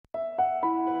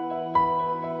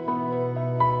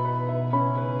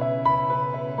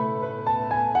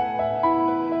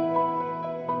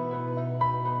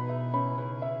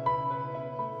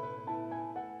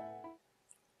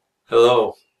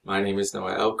Hello, my name is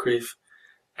Elkrief,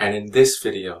 and in this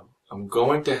video, I'm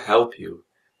going to help you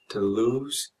to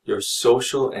lose your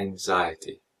social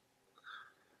anxiety.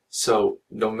 So,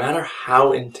 no matter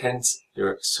how intense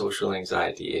your social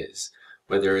anxiety is,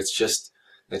 whether it's just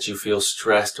that you feel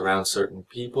stressed around certain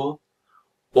people,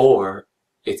 or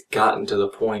it's gotten to the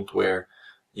point where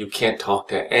you can't talk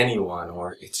to anyone,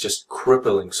 or it's just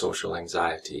crippling social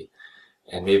anxiety,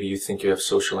 and maybe you think you have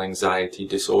social anxiety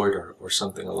disorder or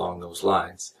something along those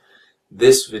lines.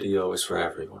 This video is for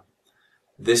everyone.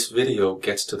 This video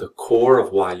gets to the core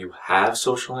of why you have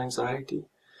social anxiety.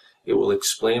 It will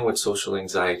explain what social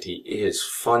anxiety is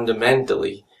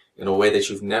fundamentally in a way that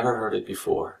you've never heard it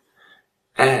before.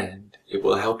 And it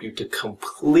will help you to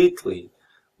completely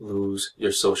lose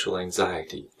your social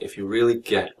anxiety if you really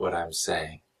get what I'm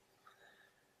saying.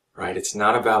 Right? It's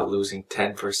not about losing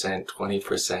 10%,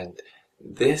 20%.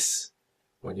 This,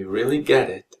 when you really get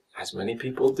it, as many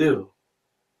people do,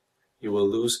 you will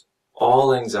lose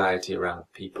all anxiety around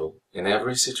people in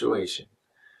every situation,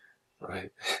 right?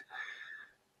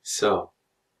 So,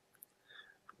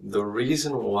 the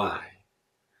reason why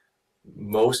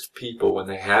most people, when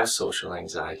they have social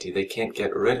anxiety, they can't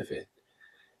get rid of it,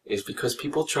 is because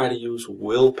people try to use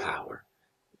willpower,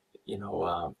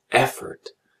 effort,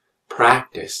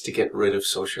 practice to get rid of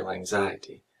social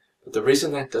anxiety. But the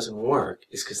reason that doesn't work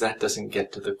is because that doesn't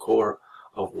get to the core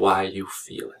of why you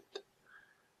feel it.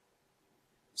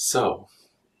 So,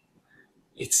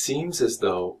 it seems as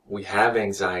though we have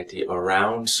anxiety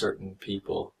around certain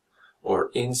people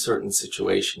or in certain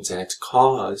situations, and it's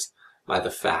caused by the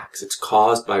facts. It's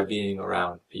caused by being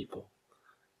around people.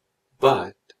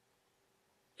 But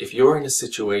if you're in a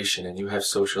situation and you have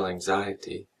social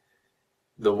anxiety,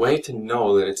 the way to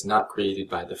know that it's not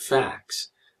created by the facts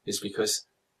is because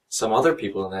some other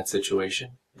people in that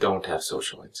situation don't have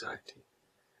social anxiety.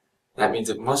 That means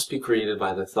it must be created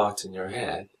by the thoughts in your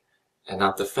head and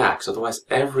not the facts. Otherwise,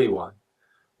 everyone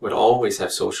would always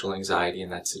have social anxiety in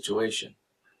that situation.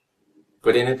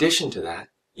 But in addition to that,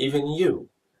 even you,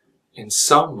 in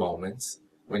some moments,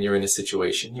 when you're in a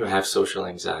situation, you have social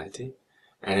anxiety,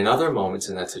 and in other moments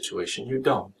in that situation, you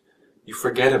don't. You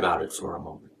forget about it for a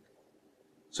moment.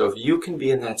 So if you can be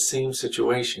in that same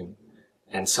situation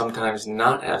and sometimes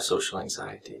not have social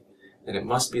anxiety, then it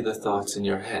must be the thoughts in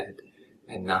your head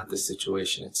and not the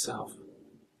situation itself.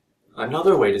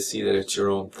 Another way to see that it's your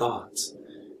own thoughts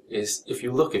is if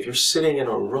you're sitting in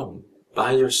a room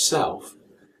by yourself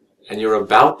and you're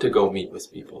about to go meet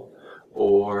with people,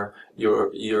 or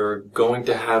you're going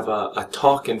to have a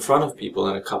talk in front of people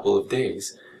in a couple of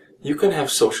days, you can have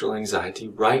social anxiety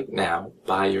right now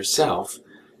by yourself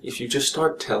if you just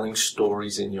start telling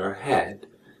stories in your head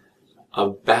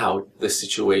about the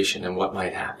situation and what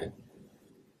might happen.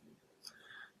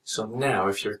 So now,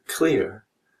 if you're clear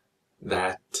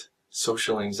that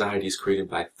social anxiety is created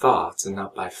by thoughts and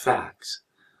not by facts,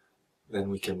 then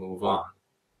we can move on.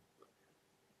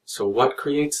 So what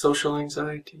creates social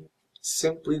anxiety?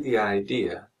 Simply the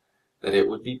idea that it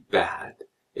would be bad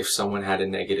if someone had a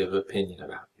negative opinion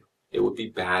about you. It would be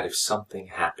bad if something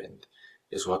happened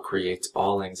is what creates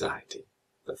all anxiety.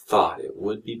 The thought it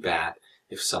would be bad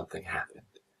if something happened.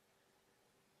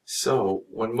 So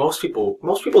when most people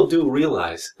do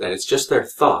realize that it's just their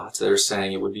thoughts that are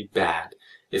saying it would be bad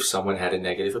if someone had a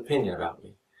negative opinion about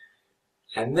me.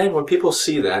 And then when people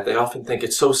see that, they often think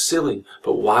it's so silly,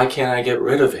 but why can't I get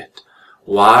rid of it?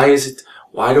 Why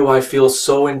do I feel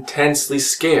so intensely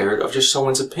scared of just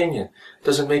someone's opinion? It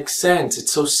doesn't make sense.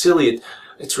 It's so silly.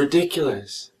 It's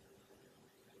ridiculous.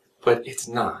 But it's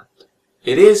not.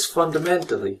 It is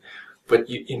fundamentally. But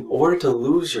in order to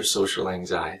lose your social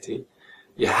anxiety,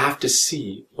 you have to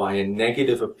see why a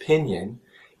negative opinion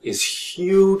is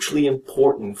hugely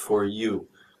important for you.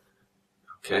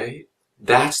 Okay?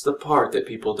 That's the part that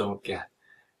people don't get.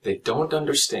 They don't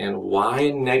understand why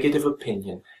a negative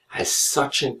opinion has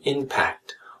such an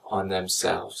impact on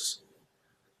themselves.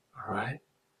 Alright?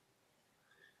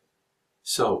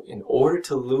 So, in order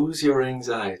to lose your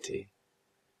anxiety,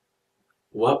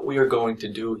 what we are going to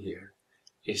do here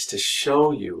is to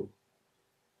show you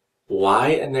why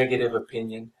a negative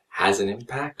opinion has an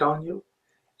impact on you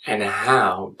and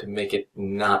how to make it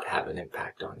not have an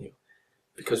impact on you.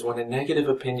 Because when a negative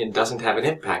opinion doesn't have an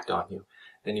impact on you,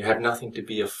 then you have nothing to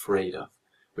be afraid of,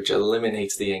 which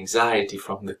eliminates the anxiety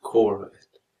from the core of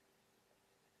it.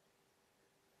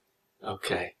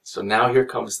 Okay, so now here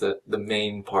comes the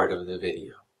main part of the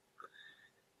video.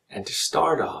 And to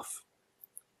start off,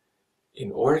 in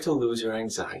order to lose your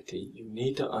anxiety, you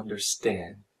need to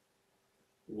understand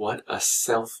what a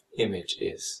self-image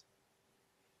is.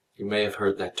 You may have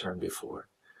heard that term before.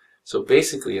 So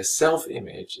basically, a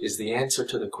self-image is the answer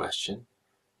to the question,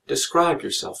 describe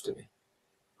yourself to me.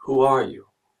 Who are you?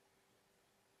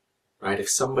 Right? If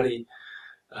somebody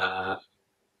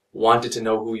wanted to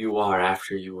know who you are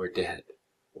after you were dead,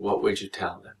 what would you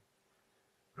tell them?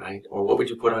 Right? Or what would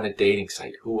you put on a dating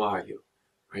site? Who are you?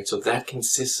 Right? So that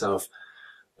consists of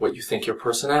what you think your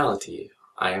personality is.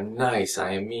 I am nice,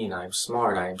 I am mean, I am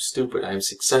smart, I am stupid, I am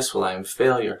successful, I am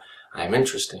failure, I am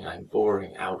interesting, I am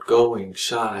boring, outgoing,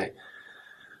 shy.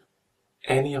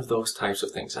 Any of those types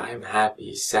of things. I am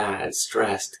happy, sad,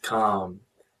 stressed, calm,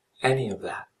 any of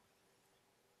that.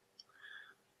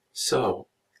 So,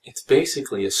 it's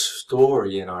basically a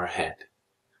story in our head.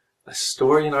 A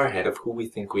story in our head of who we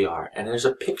think we are. And there's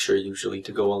a picture usually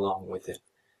to go along with it.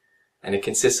 And it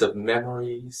consists of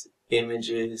memories,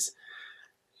 images,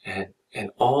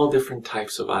 and all different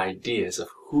types of ideas of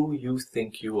who you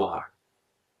think you are.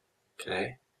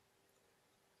 Okay?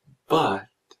 But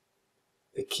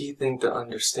the key thing to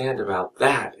understand about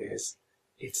that is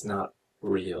it's not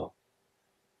real.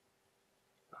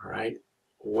 Alright?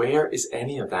 Where is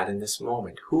any of that in this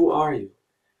moment? Who are you?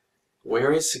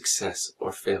 Where is success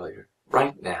or failure?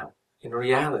 Right now, in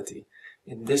reality,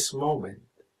 in this moment.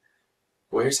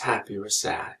 Where's happy or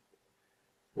sad?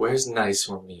 Where's nice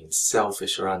or mean?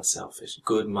 Selfish or unselfish?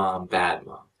 Good mom, bad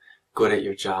mom? Good at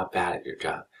your job, bad at your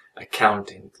job?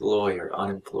 Accountant, lawyer,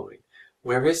 unemployed?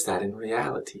 Where is that in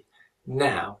reality?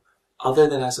 Now, other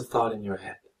than as a thought in your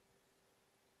head.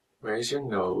 Where is your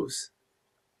nose?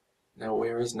 Now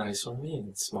where is nice or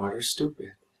mean? Smart or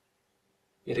stupid?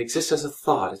 It exists as a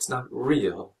thought, it's not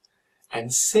real.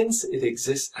 And since it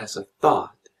exists as a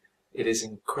thought, it is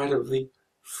incredibly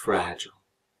fragile.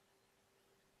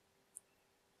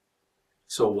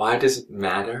 So why does it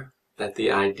matter that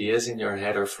the ideas in your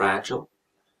head are fragile?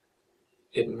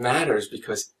 It matters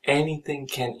because anything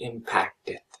can impact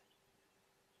it.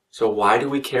 So why do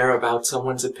we care about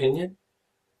someone's opinion?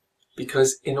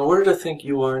 Because in order to think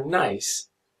you are nice,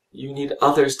 you need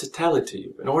others to tell it to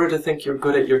you. In order to think you're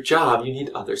good at your job, you need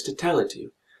others to tell it to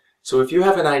you. So if you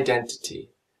have an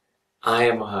identity, I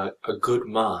am a good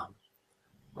mom,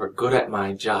 or good at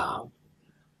my job,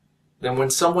 then when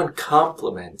someone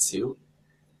compliments you,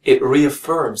 it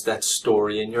reaffirms that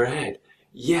story in your head.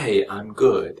 Yay, I'm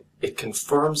good. It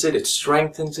confirms it, it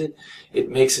strengthens it, it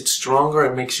makes it stronger,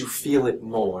 it makes you feel it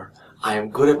more. I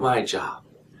am good at my job.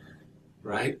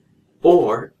 Right?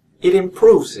 Or it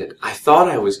improves it. I thought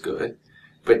I was good,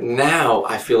 but now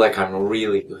I feel like I'm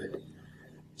really good.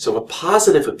 So a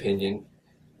positive opinion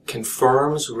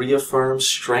confirms, reaffirms,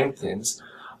 strengthens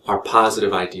our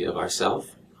positive idea of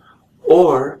ourselves,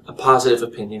 or a positive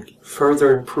opinion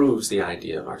further improves the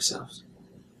idea of ourselves.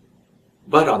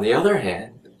 But on the other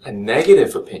hand, a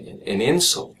negative opinion, an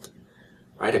insult,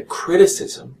 right, a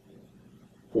criticism,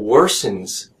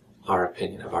 worsens our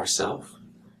opinion of ourselves.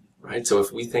 Right? So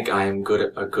if we think I am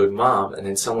a good mom, and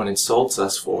then someone insults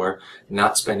us for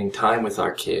not spending time with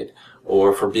our kid,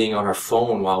 or for being on our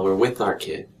phone while we're with our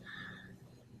kid,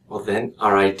 well then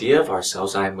our idea of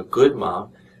ourselves, I am a good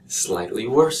mom, slightly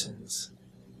worsens.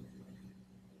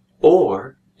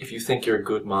 Or, if you think you're a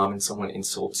good mom and someone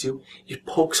insults you, it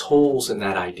pokes holes in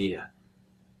that idea.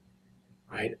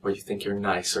 Right? Or you think you're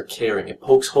nice or caring, it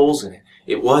pokes holes in it.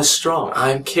 It was strong.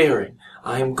 I'm caring.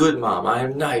 I am good mom. I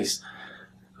am nice.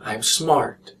 I'm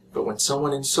smart. But when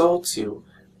someone insults you,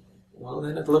 well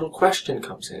then a little question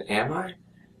comes in. Am I?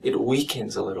 It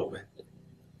weakens a little bit.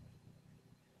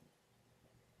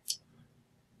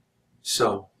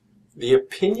 So, the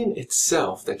opinion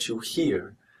itself that you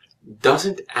hear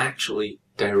doesn't actually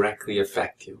directly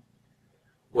affect you.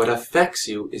 What affects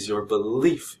you is your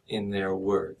belief in their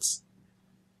words.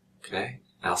 Okay?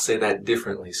 I'll say that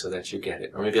differently so that you get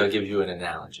it. Or maybe I'll give you an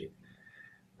analogy.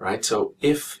 Right? So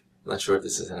if, I'm not sure if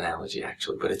this is an analogy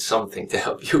actually, but it's something to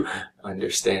help you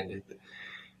understand it.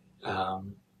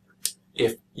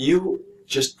 If you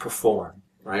just perform,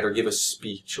 right, or give a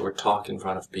speech or talk in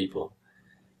front of people,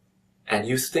 and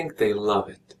you think they love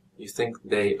it, you think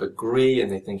they agree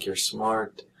and they think you're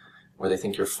smart, or they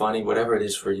think you're funny, whatever it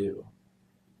is for you,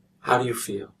 how do you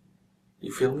feel?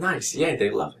 You feel nice. Yay, they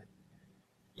love it.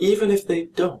 Even if they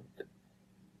don't.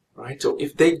 Right? So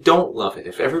if they don't love it,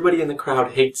 if everybody in the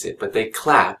crowd hates it, but they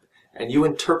clap, and you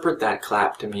interpret that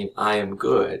clap to mean I am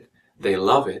good, they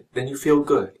love it, then you feel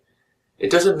good. It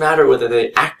doesn't matter whether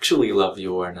they actually love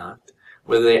you or not,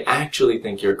 whether they actually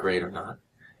think you're great or not.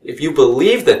 If you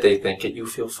believe that they think it, you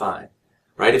feel fine.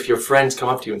 Right? If your friends come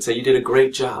up to you and say, you did a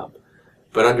great job,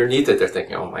 but underneath it they're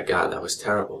thinking, oh my God, that was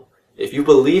terrible. If you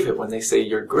believe it when they say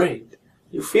you're great,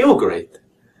 you feel great.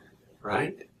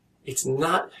 Right? It's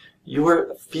not,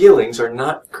 your feelings are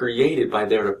not created by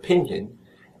their opinion.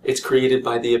 It's created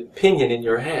by the opinion in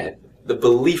your head, the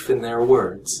belief in their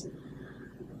words,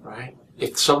 right?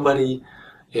 If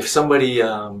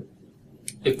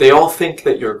they all think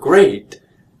that you're great,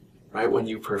 right, when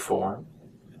you perform,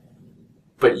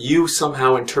 but you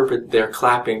somehow interpret their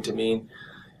clapping to mean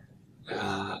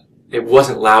it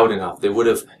wasn't loud enough, they would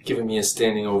have given me a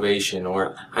standing ovation,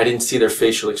 or I didn't see their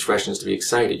facial expressions to be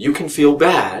excited. You can feel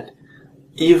bad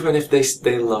even if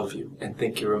they love you and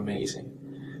think you're amazing.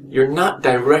 You're not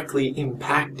directly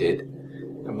impacted,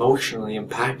 emotionally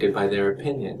impacted by their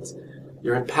opinions.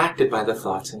 You're impacted by the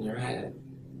thoughts in your head.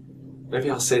 Maybe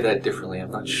I'll say that differently.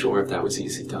 I'm not sure if that was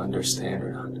easy to understand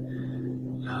or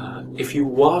not. If you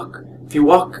walk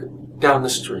down the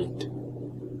street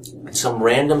and some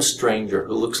random stranger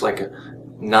who looks like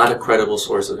not a credible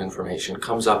source of information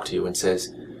comes up to you and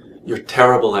says, "You're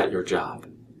terrible at your job,"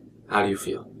 how do you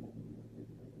feel?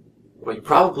 Well, you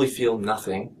probably feel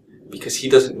nothing, because he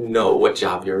doesn't know what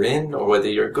job you're in or whether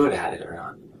you're good at it or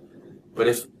not. But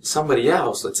if somebody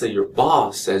else, let's say your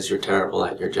boss, says you're terrible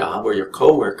at your job, or your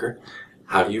coworker,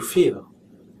 how do you feel?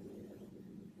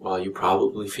 Well, you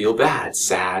probably feel bad,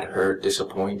 sad, hurt,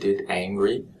 disappointed,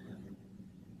 angry.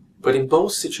 But in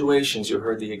both situations, you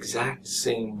heard the exact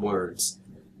same words.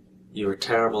 You're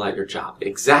terrible at your job.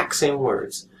 Exact same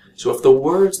words. So if the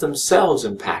words themselves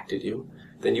impacted you,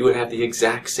 then you would have the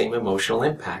exact same emotional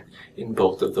impact in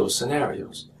both of those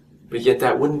scenarios. But yet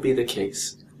that wouldn't be the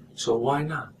case. So why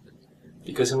not?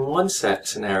 Because in one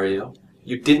scenario,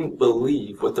 you didn't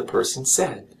believe what the person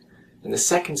said. In the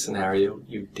second scenario,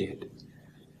 you did.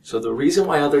 So the reason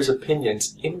why others'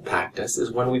 opinions impact us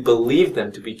is when we believe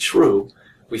them to be true,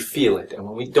 we feel it. And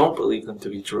when we don't believe them to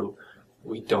be true,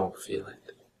 we don't feel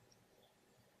it.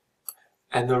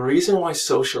 And the reason why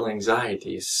social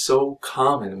anxiety is so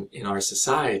common in our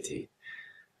society,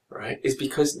 right, is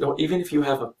because even if you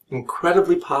have an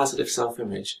incredibly positive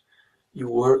self-image,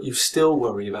 you still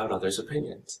worry about others'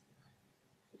 opinions.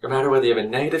 No matter whether you have a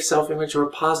negative self-image or a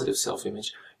positive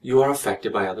self-image, you are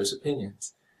affected by others'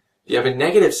 opinions. If you have a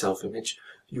negative self-image,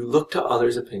 you look to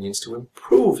others' opinions to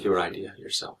improve your idea of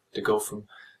yourself, to go from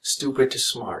stupid to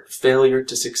smart, failure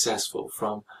to successful,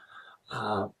 from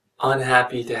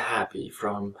unhappy to happy,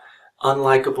 from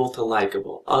unlikable to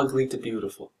likable, ugly to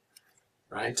beautiful,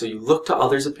 right? So you look to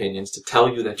others' opinions to tell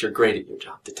you that you're great at your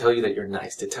job, to tell you that you're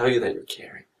nice, to tell you that you're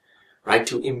caring, right?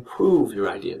 To improve your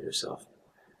idea of yourself.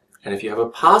 And if you have a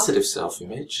positive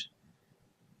self-image,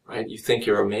 right, you think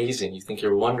you're amazing, you think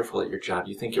you're wonderful at your job,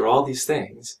 you think you're all these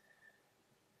things,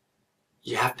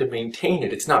 you have to maintain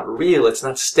it. It's not real, it's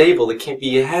not stable, it can't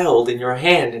be held in your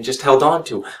hand and just held on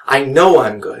to. I know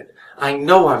I'm good. I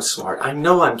know I'm smart. I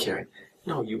know I'm caring.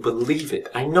 No, you believe it.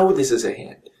 I know this is a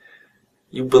hand.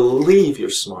 You believe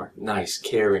you're smart, nice,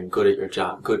 caring, good at your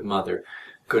job, good mother,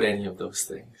 good any of those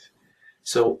things.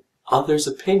 So others'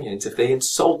 opinions, if they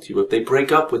insult you, if they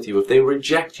break up with you, if they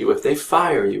reject you, if they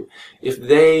fire you, if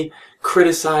they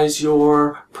criticize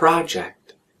your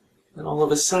project, then all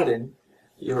of a sudden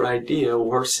your idea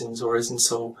worsens or isn't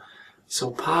so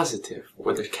positive,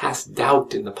 or they cast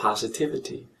doubt in the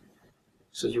positivity.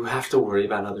 So you have to worry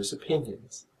about others'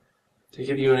 opinions. To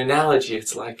give you an analogy,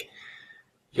 it's like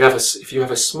if you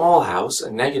have a small house, a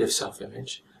negative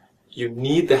self-image, you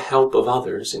need the help of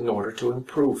others in order to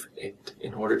improve it,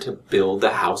 in order to build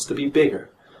the house to be bigger.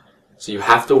 So you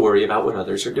have to worry about what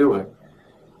others are doing.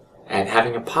 And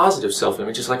having a positive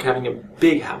self-image is like having a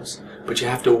big house, but you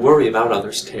have to worry about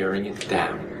others tearing it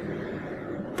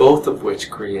down, both of which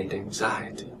create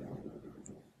anxiety.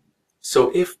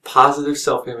 So if positive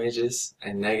self-images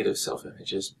and negative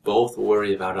self-images both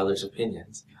worry about others'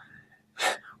 opinions,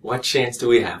 what chance do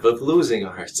we have of losing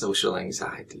our social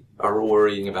anxiety, or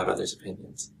worrying about others'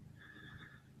 opinions?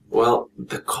 Well,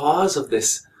 the cause of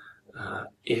this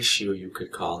issue, you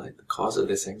could call it, the cause of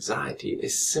this anxiety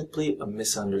is simply a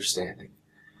misunderstanding,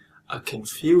 a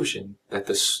confusion that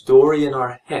the story in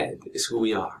our head is who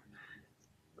we are.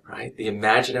 Right? The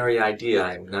imaginary idea,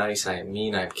 I'm nice, I am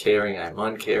mean, I'm caring, I'm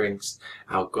uncaring,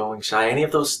 outgoing, shy, any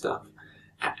of those stuff,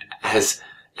 as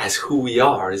who we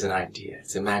are is an idea.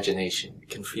 It's imagination,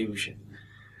 confusion.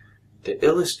 To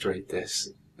illustrate this,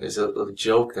 there's a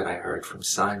joke that I heard from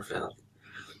Seinfeld.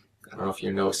 I don't know if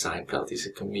you know Seinfeld. He's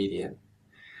a comedian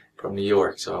from New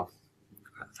York, so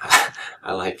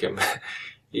I like him.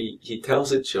 He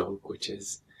tells a joke, which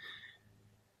is,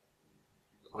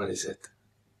 what is it?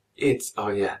 Oh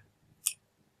yeah.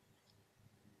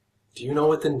 Do you know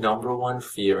what the #1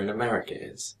 fear in America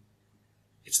is?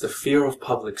 It's the fear of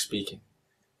public speaking.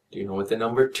 Do you know what the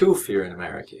 #2 fear in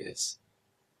America is?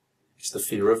 It's the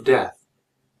fear of death.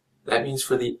 That means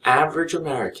for the average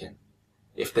American,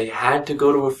 if they had to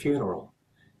go to a funeral,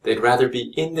 They'd rather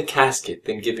be in the casket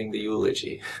than giving the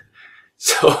eulogy.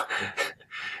 So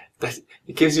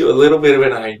it gives you a little bit of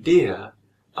an idea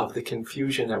of the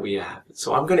confusion that we have.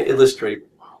 So I'm going to illustrate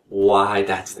why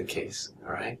that's the case,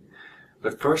 all right?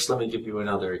 But first, let me give you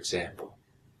another example.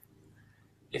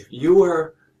 If you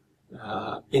were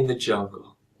in the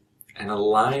jungle and a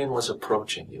lion was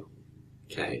approaching you,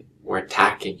 okay, or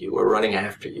attacking you, or running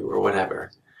after you, or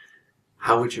whatever,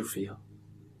 how would you feel?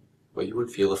 Well, you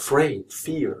would feel afraid,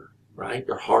 fear, right?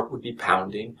 Your heart would be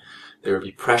pounding. There would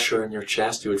be pressure in your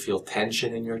chest. You would feel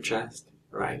tension in your chest,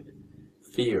 right?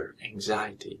 Fear,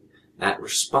 anxiety, that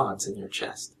response in your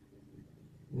chest.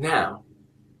 Now,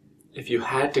 if you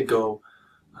had to go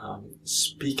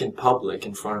speak in public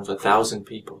in front of 1,000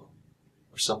 people,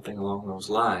 or something along those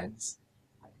lines,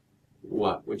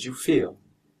 what would you feel?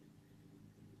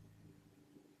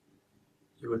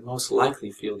 You would most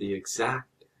likely feel the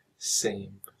exact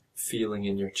same feeling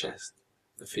in your chest,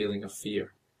 the feeling of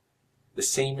fear. The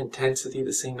same intensity,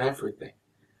 the same everything.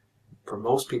 For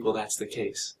most people, that's the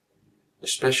case,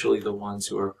 especially the ones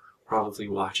who are probably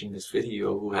watching this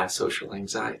video who have social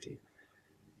anxiety.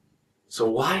 So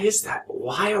why is that?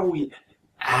 Why are we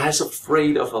as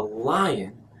afraid of a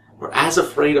lion, or as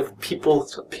afraid of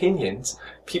people's opinions,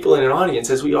 people in an audience,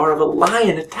 as we are of a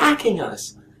lion attacking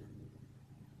us?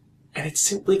 And it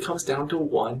simply comes down to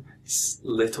one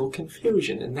little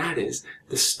confusion, and that is,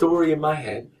 the story in my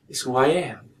head is who I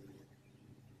am.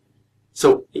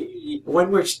 So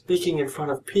when we're speaking in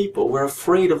front of people, we're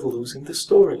afraid of losing the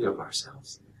story of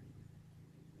ourselves.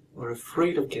 We're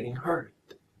afraid of getting hurt.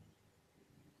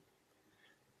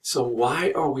 So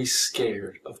why are we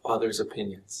scared of others'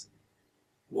 opinions?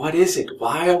 What is it?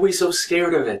 Why are we so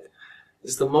scared of it?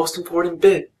 This is the most important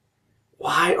bit.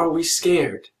 Why are we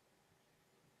scared?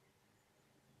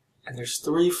 And there's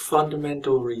 3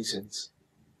 fundamental reasons.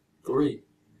 3.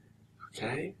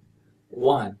 Okay?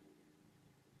 1.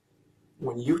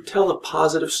 When you tell a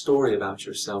positive story about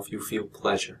yourself, you feel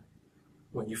pleasure.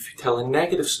 When you tell a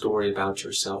negative story about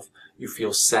yourself, you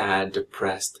feel sad,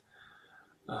 depressed,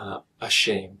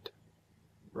 ashamed.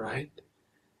 Right?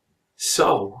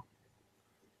 So,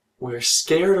 we're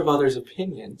scared of others'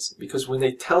 opinions because when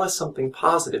they tell us something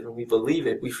positive and we believe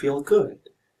it, we feel good.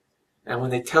 And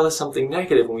when they tell us something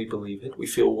negative and we believe it, we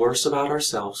feel worse about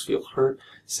ourselves, feel hurt,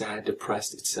 sad,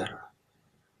 depressed, etc.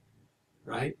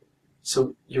 Right?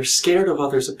 So you're scared of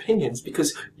others' opinions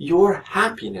because your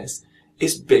happiness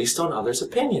is based on others'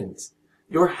 opinions.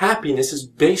 Your happiness is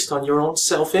based on your own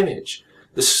self-image.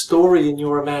 The story in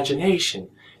your imagination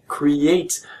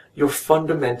creates your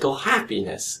fundamental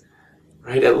happiness.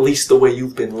 Right? At least the way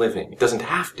you've been living. It doesn't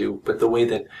have to, but the way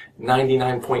that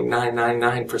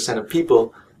 99.999% of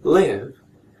people live,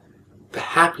 the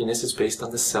happiness is based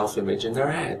on the self-image in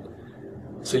their head.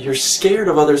 So you're scared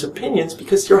of others' opinions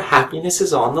because your happiness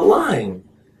is on the line.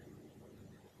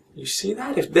 You see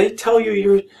that? If they tell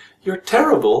you you're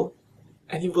terrible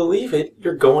and you believe it,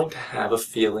 you're going to have a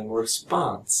feeling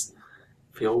response.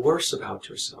 Feel worse about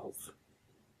yourself.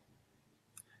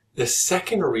 The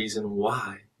second reason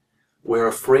why we're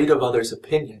afraid of others'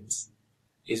 opinions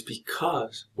is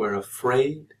because we're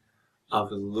afraid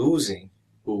of losing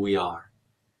who we are.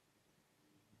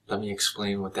 Let me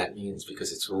explain what that means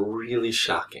because it's really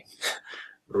shocking.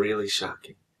 Really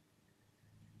shocking.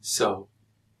 So,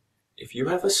 if you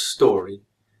have a story,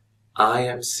 I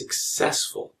am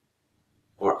successful,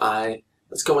 or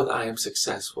let's go with I am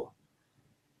successful,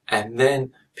 and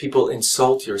then people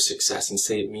insult your success and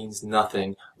say it means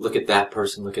nothing, look at that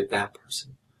person, look at that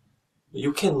person.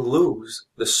 You can lose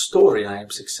the story I am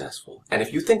successful. And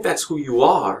if you think that's who you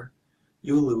are,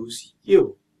 you lose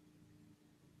you.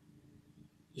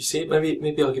 You see,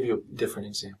 maybe I'll give you a different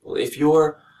example. If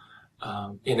you're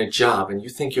in a job and you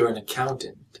think you're an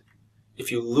accountant,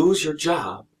 if you lose your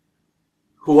job,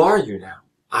 who are you now?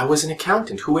 I was an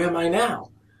accountant. Who am I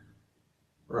now?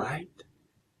 Right?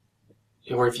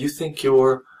 Or if you think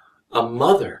you're a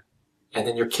mother and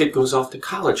then your kid goes off to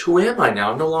college, who am I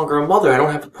now? I'm no longer a mother. I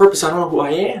don't have a purpose. I don't know who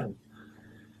I am.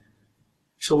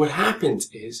 So what happens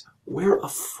is we're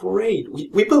afraid.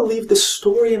 We believe the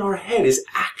story in our head is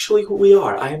actually who we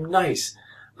are. I am nice.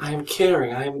 I am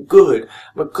caring. I am good.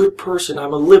 I'm a good person.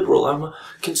 I'm a liberal. I'm a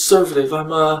conservative.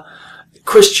 I'm a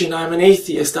Christian. I'm an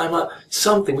atheist. I'm a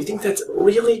something. We think that's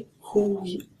really who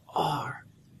we are.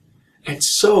 And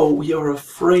so we are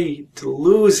afraid to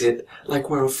lose it like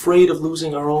we're afraid of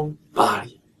losing our own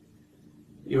body.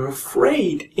 You're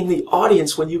afraid in the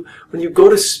audience when you go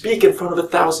to speak in front of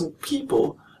 1,000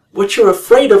 people, what you're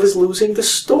afraid of is losing the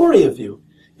story of you.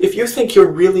 If you think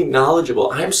you're really knowledgeable,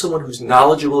 I am someone who's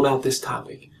knowledgeable about this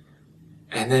topic,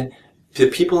 and then the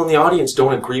people in the audience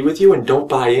don't agree with you and don't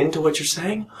buy into what you're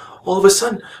saying, all of a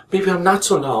sudden, maybe I'm not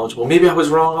so knowledgeable. Maybe I was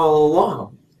wrong all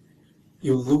along.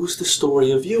 You lose the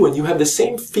story of you, and you have the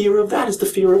same fear of that as the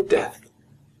fear of death.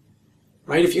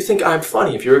 Right? If you think I'm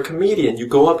funny, if you're a comedian, you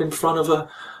go up in front of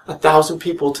 1,000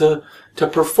 people to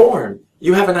perform.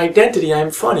 You have an identity,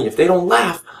 I'm funny. If they don't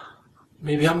laugh,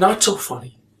 maybe I'm not so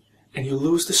funny. And you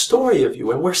lose the story of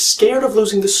you. And we're scared of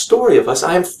losing the story of us.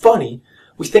 I am funny.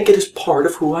 We think it is part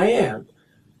of who I am.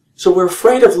 So we're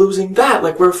afraid of losing that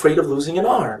like we're afraid of losing an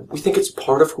arm. We think it's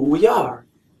part of who we are.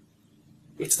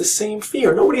 It's the same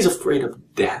fear. Nobody's afraid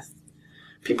of death.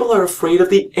 People are afraid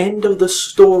of the end of the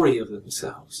story of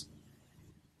themselves.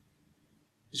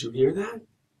 Did you hear that?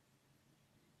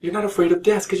 You're not afraid of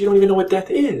death because you don't even know what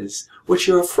death is. What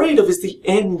you're afraid of is the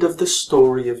end of the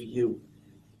story of you.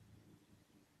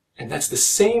 And that's the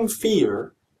same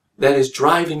fear that is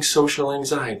driving social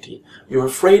anxiety. You're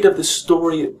afraid of the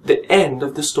story, the end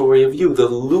of the story of you, the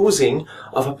losing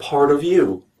of a part of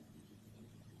you.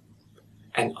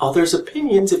 And others'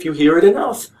 opinions, if you hear it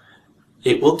enough,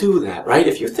 it will do that, right?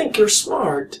 If you think you're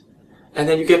smart, and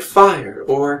then you get fired,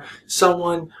 or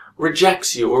someone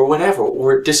rejects you, or whatever,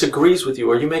 or disagrees with you,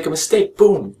 or you make a mistake,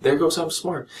 boom, there goes I'm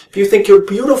smart. If you think you're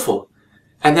beautiful,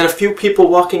 and then a few people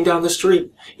walking down the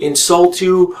street insult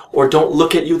you, or don't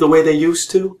look at you the way they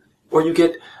used to, or you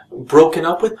get broken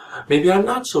up with, maybe I'm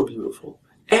not so beautiful.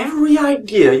 Every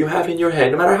idea you have in your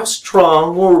head, no matter how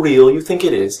strong or real you think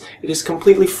it is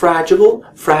completely fragile,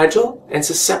 and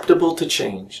susceptible to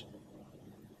change.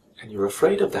 And you're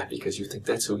afraid of that because you think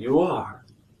that's who you are.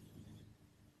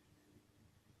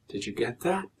 Did you get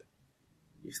that?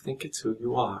 You think it's who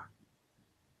you are.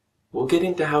 We'll get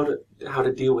into how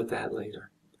to deal with that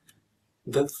later.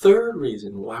 The third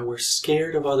reason why we're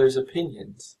scared of others'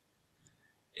 opinions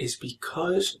is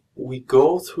because we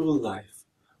go through life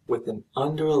with an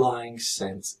underlying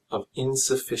sense of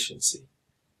insufficiency.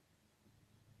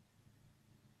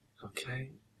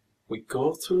 Okay? We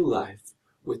go through life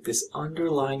with this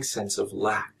underlying sense of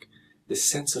lack, this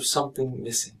sense of something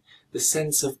missing, the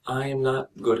sense of I am not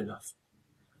good enough.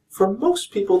 For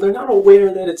most people, they're not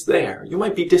aware that it's there. You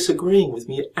might be disagreeing with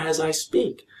me as I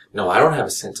speak. No, I don't have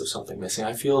a sense of something missing.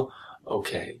 I feel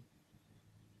okay.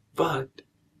 But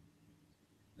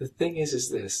the thing is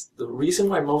this. The reason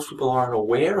why most people aren't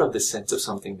aware of the sense of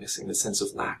something missing, the sense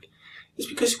of lack, is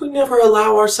because we never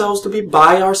allow ourselves to be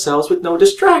by ourselves with no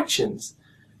distractions.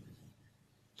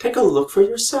 Take a look for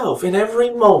yourself. In every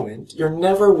moment, you're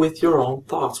never with your own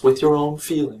thoughts, with your own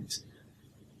feelings.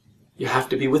 You have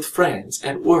to be with friends,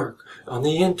 at work, on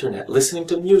the internet, listening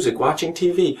to music, watching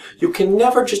TV. You can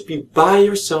never just be by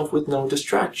yourself with no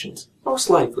distractions. Most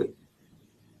likely.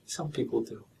 Some people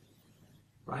do.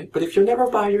 Right? But if you're never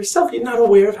by yourself, you're not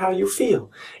aware of how you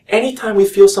feel. Anytime we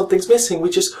feel something's missing,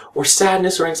 or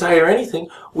sadness or anxiety or anything,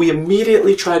 we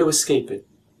immediately try to escape it.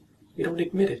 We don't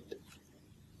admit it.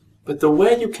 But the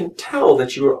way you can tell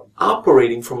that you are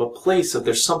operating from a place of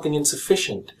there's something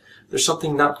insufficient, there's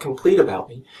something not complete about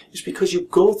me, is because you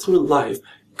go through life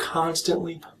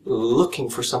constantly looking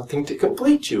for something to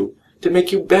complete you, to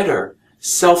make you better,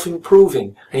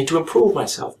 self-improving. I need to improve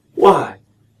myself. Why?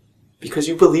 Because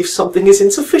you believe something is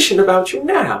insufficient about you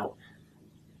now.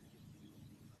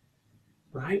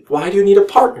 Right? Why do you need a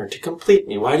partner to complete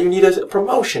me? Why do you need a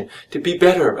promotion to be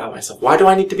better about myself? Why do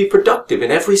I need to be productive in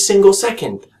every single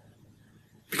second?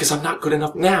 Because I'm not good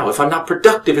enough now. If I'm not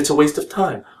productive, it's a waste of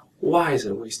time. Why is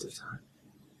it a waste of time?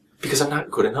 Because I'm not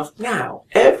good enough now.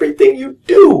 Everything you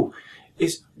do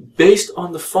is based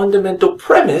on the fundamental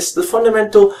premise, the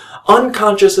fundamental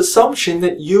unconscious assumption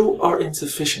that you are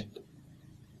insufficient.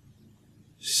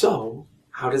 So,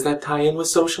 how does that tie in with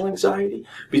social anxiety?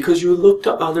 Because you look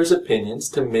to others' opinions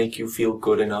to make you feel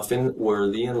good enough and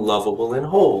worthy and lovable and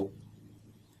whole.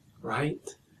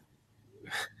 Right?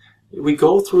 We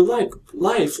go through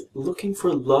life looking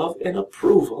for love and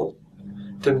approval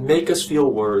to make us feel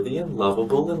worthy and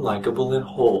lovable and likable and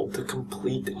whole, to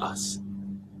complete us.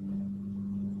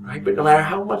 Right? But no matter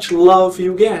how much love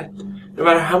you get, no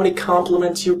matter how many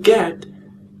compliments you get,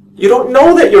 you don't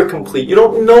know that you're complete. You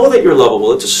don't know that you're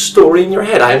lovable. It's a story in your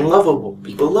head. I am lovable.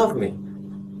 People love me.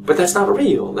 But that's not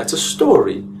real. That's a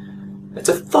story. That's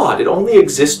a thought. It only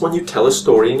exists when you tell a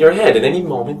story in your head. At any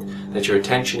moment that your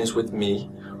attention is with me,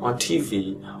 on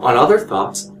TV, on other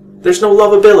thoughts, there's no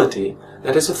lovability.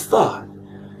 That is a thought.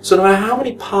 So no matter how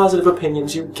many positive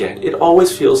opinions you get, it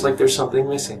always feels like there's something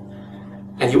missing.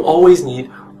 And you always need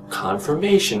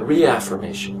confirmation,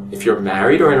 reaffirmation. If you're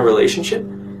married or in a relationship,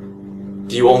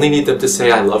 do you only need them to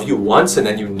say, I love you once, and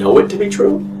then you know it to be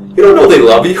true? You don't know they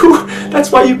love you.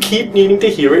 That's why you keep needing to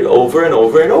hear it over and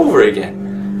over and over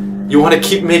again. You want to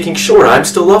keep making sure I'm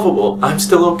still lovable, I'm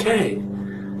still okay.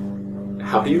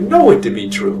 How do you know it to be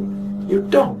true? You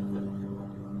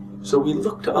don't. So we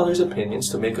look to others' opinions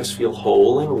to make us feel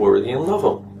whole and worthy and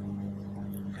lovable.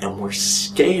 And we're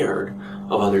scared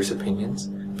of others' opinions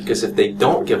because if they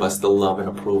don't give us the love and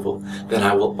approval, then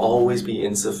I will always be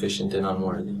insufficient and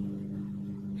unworthy.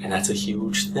 And that's a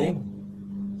huge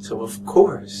thing. So of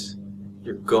course,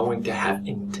 you're going to have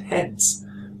intense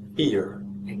fear,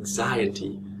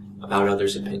 anxiety about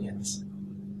others' opinions.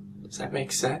 Does that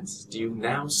make sense? Do you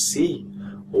now see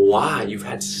why you've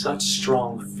had such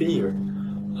strong fear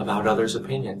about others'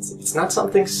 opinions? It's not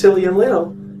something silly and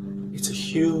little. It's a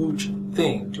huge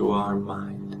thing to our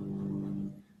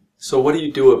mind. So what do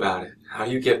you do about it? How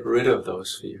do you get rid of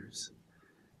those fears?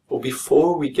 Well,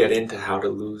 before we get into how to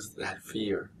lose that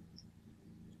fear,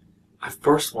 I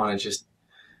first want to just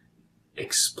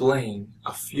explain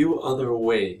a few other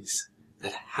ways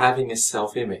that having a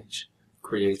self-image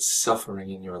creates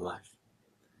suffering in your life.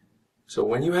 So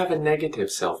when you have a negative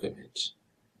self-image,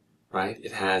 right,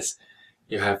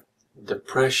 you have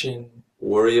depression,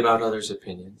 worry about others'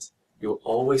 opinions, you'll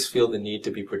always feel the need to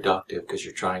be productive because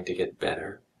you're trying to get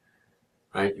better,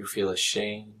 right? You feel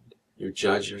ashamed, you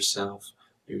judge yourself,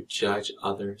 you judge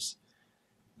others.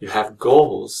 You have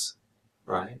goals,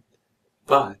 right?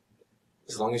 But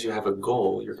as long as you have a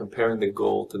goal, you're comparing the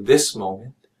goal to this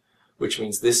moment, which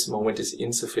means this moment is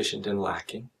insufficient and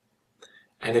lacking.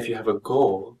 And if you have a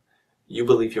goal, you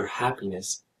believe your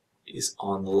happiness is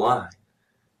on the line,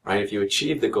 right? If you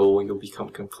achieve the goal, you'll become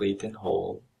complete and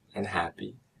whole and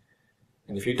happy.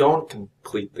 And if you don't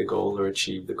complete the goal or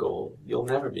achieve the goal, you'll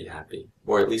never be happy,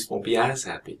 or at least won't be as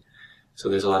happy. So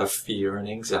there's a lot of fear and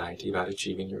anxiety about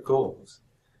achieving your goals.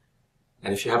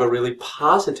 And if you have a really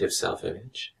positive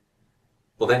self-image,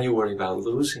 well, then you worry about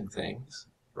losing things,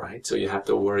 right? So you have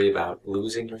to worry about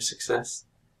losing your success.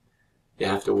 You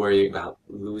have to worry about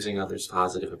losing others'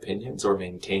 positive opinions or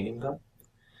maintaining them.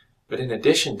 But in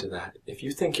addition to that, if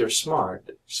you think you're smart,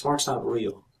 smart's not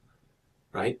real,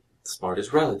 right? Smart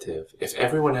is relative. If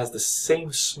everyone has the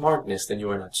same smartness, then you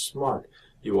are not smart.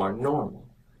 You are normal.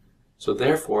 So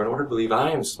therefore, in order to believe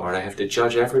I am smart, I have to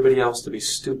judge everybody else to be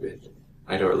stupid,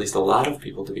 right? Or at least a lot of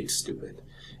people to be stupid.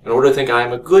 In order to think I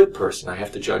am a good person, I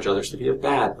have to judge others to be a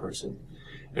bad person.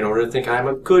 In order to think I am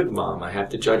a good mom, I have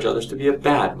to judge others to be a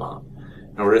bad mom.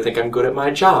 In order to think I'm good at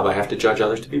my job, I have to judge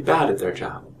others to be bad at their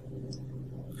job.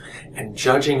 And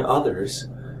judging others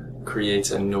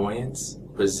creates annoyance,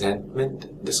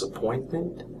 resentment,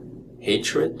 disappointment,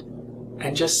 hatred,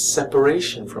 and just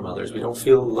separation from others. We don't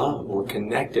feel love or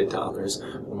connected to others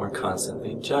when we're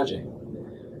constantly judging.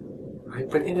 Right?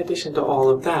 But in addition to all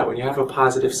of that, when you have a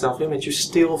positive self-image, you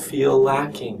still feel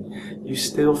lacking. You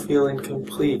still feel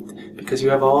incomplete because you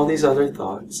have all these other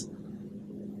thoughts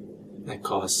that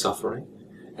cause suffering.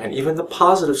 And even the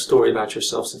positive story about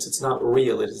yourself, since it's not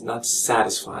real, it is not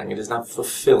satisfying, it is not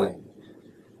fulfilling.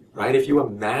 Right? If you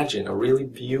imagine a really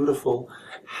beautiful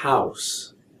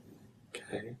house,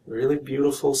 okay, a really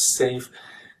beautiful, safe,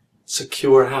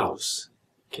 secure house,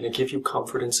 can it give you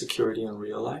comfort and security in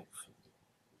real life?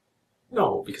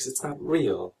 No, because it's not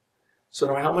real. So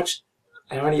no matter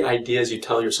how many ideas you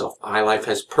tell yourself, my life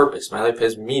has purpose, my life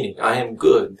has meaning, I am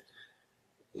good,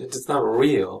 it's not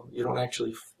real. You don't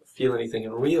actually feel anything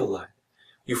in real life.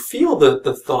 You feel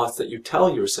the thoughts that you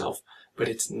tell yourself, but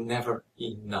it's never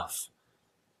enough.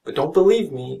 But don't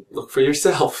believe me, look for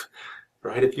yourself,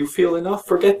 right? If you feel enough,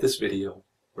 forget this video,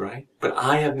 right? But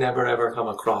I have never ever come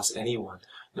across anyone,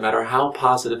 no matter how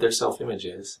positive their self-image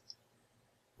is,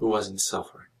 who wasn't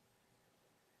suffering.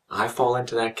 I fall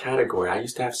into that category. I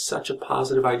used to have such a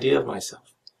positive idea of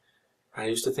myself. I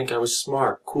used to think I was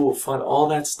smart, cool, fun, all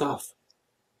that stuff.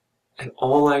 And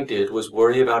all I did was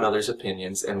worry about others'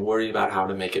 opinions and worry about how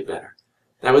to make it better.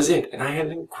 That was it. And I had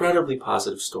an incredibly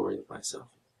positive story of myself.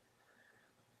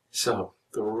 So,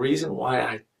 the reason why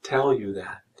I tell you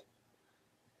that,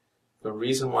 the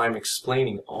reason why I'm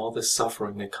explaining all the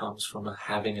suffering that comes from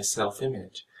having a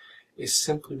self-image, is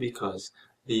simply because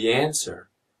the answer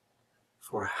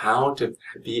for how to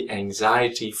be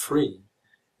anxiety-free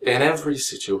in every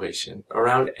situation,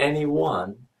 around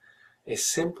anyone, is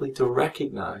simply to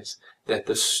recognize that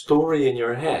the story in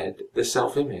your head, the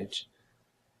self-image,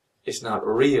 is not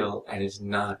real and is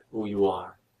not who you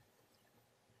are.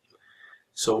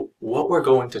 So what we're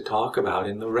going to talk about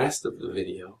in the rest of the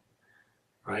video,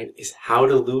 right, is how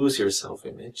to lose your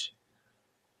self-image.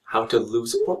 How to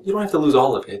lose, well, you don't have to lose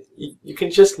all of it. You can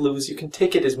just lose, you can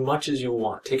take it as much as you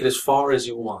want, take it as far as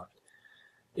you want.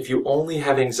 If you only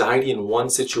have anxiety in one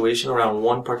situation around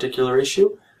one particular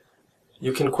issue,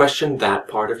 you can question that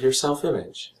part of your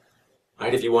self-image.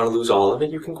 Right? If you want to lose all of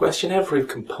it, you can question every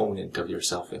component of your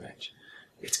self-image.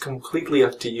 It's completely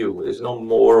up to you. There's no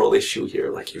moral issue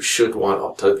here, like you should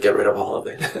want to get rid of all of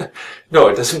it. No,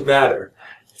 it doesn't matter.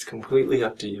 It's completely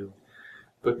up to you.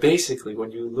 But basically,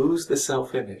 when you lose the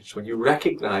self-image, when you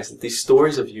recognize that these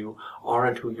stories of you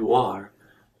aren't who you are,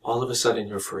 all of a sudden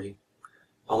you're free.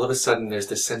 All of a sudden there's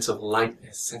this sense of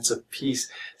lightness, sense of peace,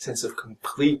 sense of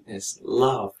completeness,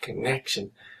 love,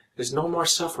 connection. There's no more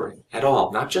suffering at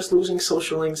all. Not just losing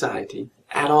social anxiety,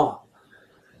 at all.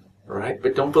 Right?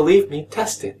 But don't believe me,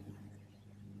 test it.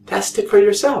 Test it for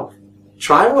yourself.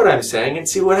 Try what I'm saying and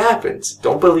see what happens.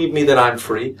 Don't believe me that I'm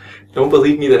free. Don't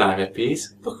believe me that I'm at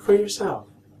peace. Look for yourself.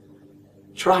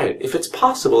 Try it. If it's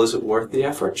possible, is it worth the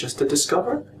effort just to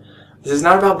discover? This is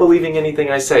not about believing anything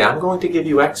I say. I'm going to give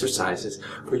you exercises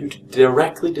for you to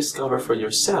directly discover for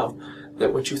yourself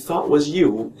that what you thought was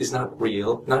you is not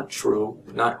real, not true,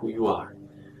 not who you are.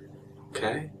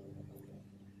 Okay?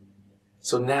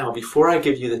 So now, before I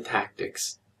give you the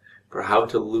tactics for how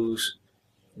to lose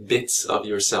bits of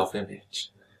your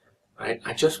self-image, right,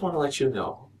 I just want to let you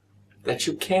know that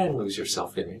you can lose your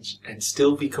self-image and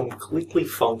still be completely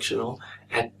functional,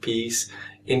 at peace,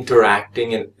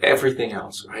 interacting, and everything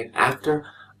else, right? After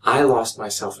I lost my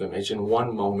self-image in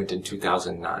one moment in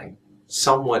 2009,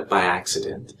 somewhat by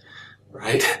accident,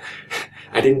 right?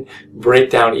 I didn't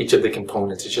break down each of the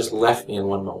components. It just left me in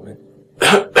one moment.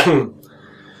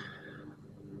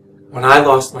 When I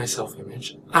lost my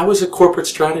self-image, I was a corporate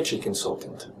strategy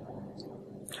consultant.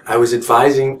 I was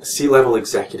advising C-level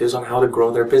executives on how to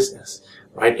grow their business,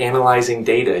 right? Analyzing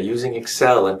data, using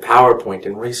Excel and PowerPoint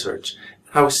and research.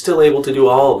 I was still able to do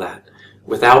all of that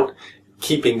without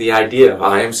keeping the idea of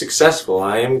I am successful,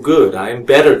 I am good, I am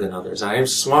better than others, I am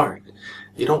smart.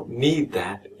 You don't need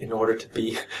that in order to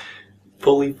be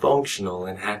fully functional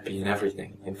and happy and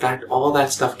everything. In fact, all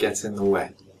that stuff gets in the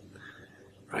way.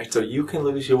 Right? So you can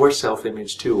lose your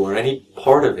self-image too, or any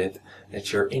part of it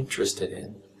that you're interested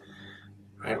in.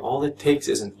 Right? All it takes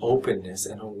is an openness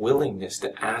and a willingness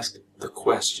to ask the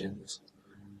questions.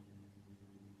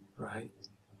 Right?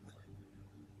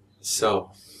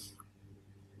 So,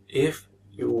 if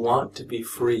you want to be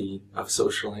free of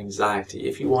social anxiety,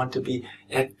 if you want to be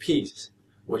at peace,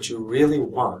 what you really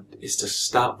want is to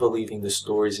stop believing the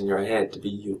stories in your head to be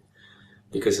you.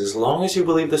 Because as long as you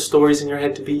believe the stories in your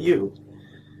head to be you,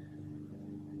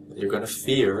 you're going to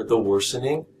fear the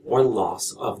worsening or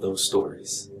loss of those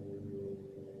stories.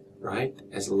 Right?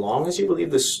 As long as you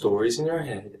believe the stories in your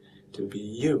head to be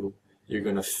you, you're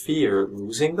going to fear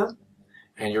losing them,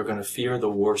 and you're going to fear the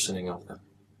worsening of them,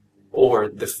 or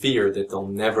the fear that they'll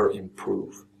never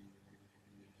improve.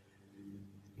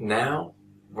 Now,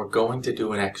 we're going to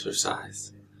do an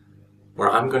exercise where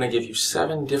I'm going to give you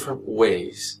 7 different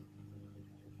ways,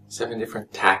 7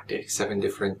 different tactics, 7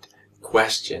 different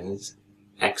questions,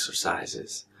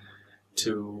 exercises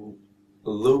to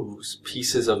lose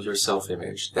pieces of your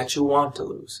self-image that you want to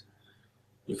lose.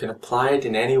 You can apply it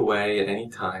in any way at any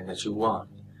time that you want.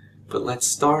 But let's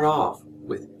start off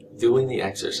with doing the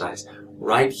exercise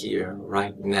right here,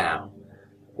 right now,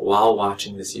 while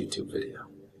watching this YouTube video.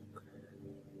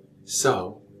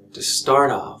 So, to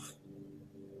start off,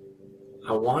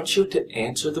 I want you to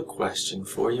answer the question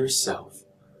for yourself.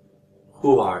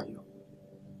 Who are you?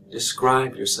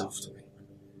 Describe yourself to me.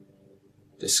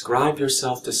 Describe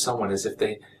yourself to someone as if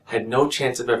they had no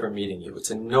chance of ever meeting you.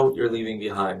 It's a note you're leaving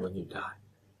behind when you die.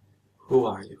 Who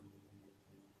are you?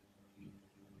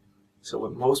 So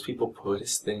what most people put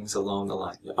is things along the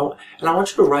line. Oh, and I want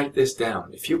you to write this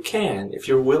down. If you can, if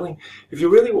you're willing, if you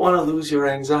really want to lose your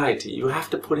anxiety, you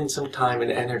have to put in some time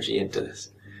and energy into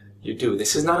this. You do.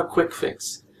 This is not a quick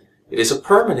fix. It is a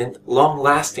permanent,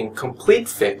 long-lasting, complete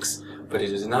fix, but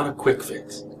it is not a quick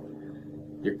fix.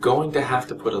 You're going to have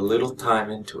to put a little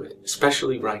time into it,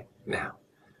 especially right now.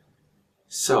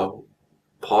 So,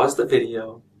 pause the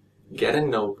video, get a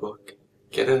notebook,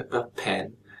 get a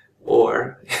pen,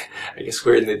 or I guess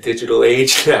we're in the digital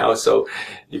age now, so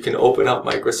you can open up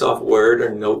Microsoft Word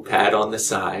or Notepad on the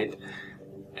side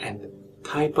and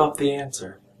type up the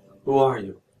answer. Who are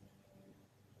you?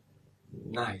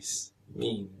 Nice,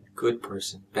 mean, good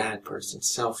person, bad person,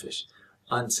 selfish,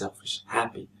 unselfish,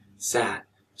 happy, sad,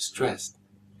 stressed,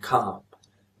 calm,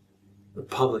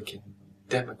 Republican,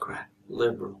 Democrat,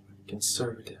 liberal,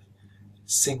 conservative,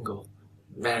 single,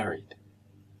 married,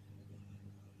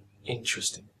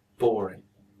 interesting, boring,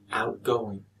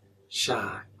 outgoing,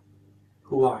 shy.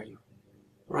 Who are you?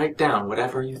 Write down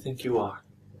whatever you think you are.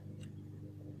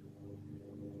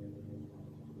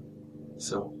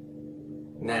 So,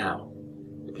 now,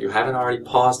 if you haven't already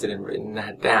paused it and written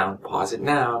that down, pause it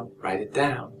now, write it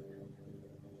down.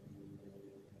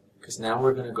 because now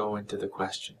we're going to go into the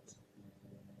questions.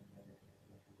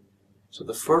 So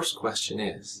the first question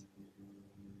is,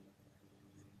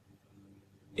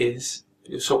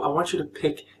 so I want you to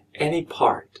pick any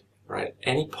part, right?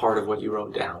 Any part of what you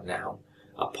wrote down now.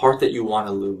 A part that you want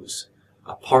to lose.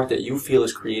 A part that you feel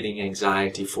is creating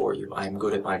anxiety for you. I'm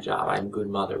good at my job. I'm a good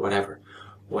mother. Whatever.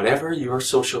 Whatever your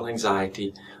social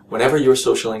anxiety, whenever your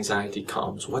social anxiety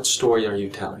comes, what story are you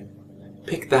telling?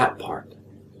 Pick that part.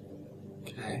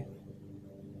 Okay?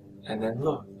 And then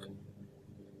look.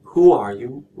 Who are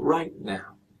you right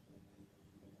now?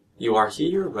 You are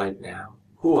here right now.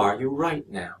 Who are you right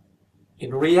now?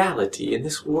 In reality, in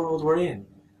this world we're in.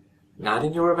 Not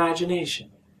in your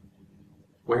imagination.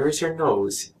 Where is your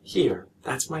nose? Here.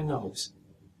 That's my nose.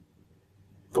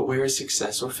 But where is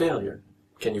success or failure?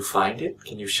 Can you find it?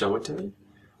 Can you show it to me?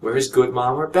 Where is good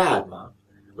mom or bad mom?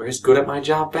 Where is good at my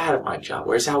job, bad at my job?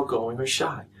 Where is outgoing or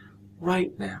shy?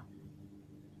 Right now.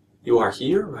 You are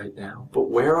here right now,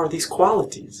 but where are these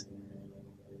qualities?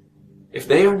 If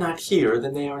they are not here,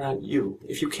 then they are not you.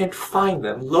 If you can't find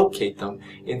them, locate them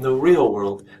in the real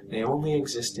world, they only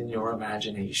exist in your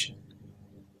imagination.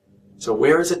 So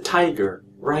where is a tiger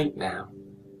right now?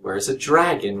 Where is a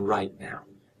dragon right now?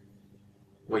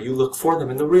 Well, you look for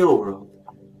them in the real world.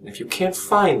 And if you can't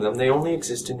find them, they only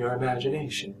exist in your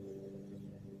imagination.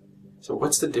 So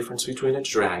what's the difference between a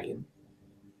dragon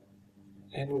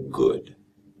and good?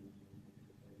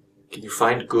 Can you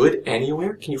find good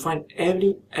anywhere? Can you find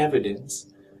any evidence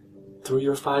through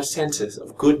your five senses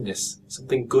of goodness,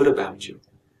 something good about you,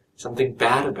 something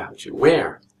bad about you?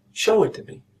 Where? Show it to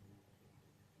me.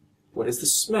 What is the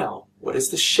smell? What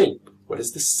is the shape? What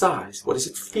is the size? What does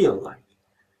it feel like?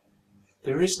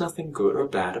 There is nothing good or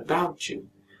bad about you.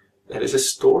 That is a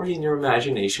story in your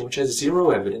imagination which has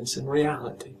zero evidence in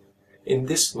reality. In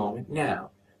this moment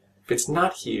now. If it's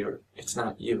not here, it's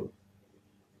not you.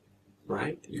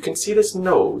 Right? You can see this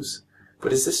nose,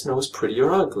 but is this nose pretty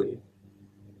or ugly?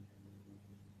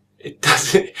 It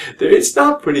doesn't, it's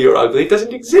not pretty or ugly. It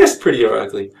doesn't exist pretty or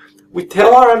ugly. We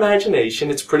tell our imagination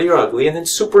it's pretty or ugly and then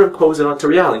superimpose it onto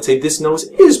reality and say this nose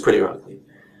is pretty or ugly.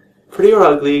 Pretty or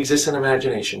ugly exists in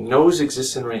imagination. Nose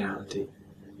exists in reality.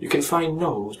 You can find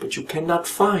nose, but you cannot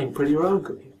find pretty or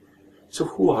ugly. So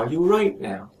who are you right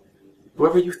now?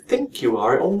 Whoever you think you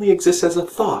are only exists as a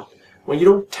thought. When you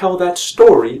don't tell that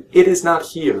story, it is not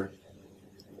here.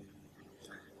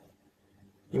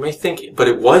 You may think, but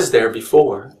it was there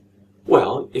before.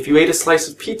 Well, if you ate a slice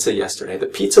of pizza yesterday, the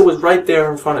pizza was right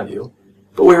there in front of you,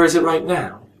 but where is it right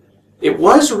now? It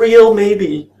was real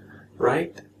maybe,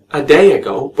 right, a day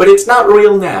ago, but it's not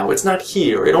real now. It's not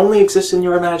here. It only exists in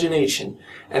your imagination.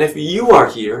 And if you are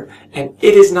here and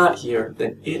it is not here,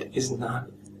 then it is not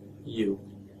you.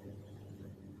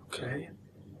 Okay?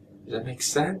 Does that make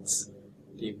sense?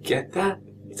 Do you get that?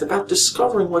 It's about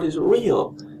discovering what is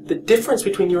real. The difference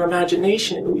between your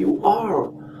imagination and who you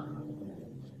are.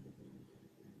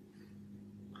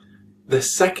 The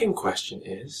second question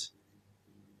is,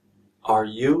 are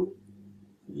you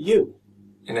you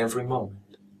in every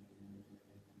moment?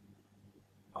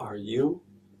 Are you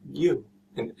you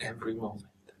in every moment?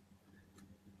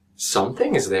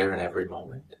 Something is there in every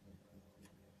moment.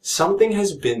 Something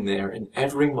has been there in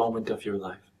every moment of your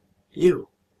life. You.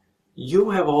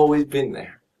 You have always been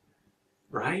there.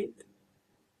 Right?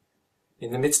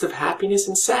 In the midst of happiness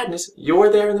and sadness,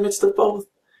 you're there in the midst of both.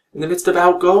 In the midst of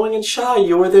outgoing and shy,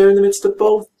 you're there in the midst of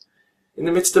both. In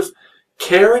the midst of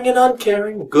caring and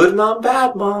uncaring, good mom,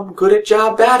 bad mom, good at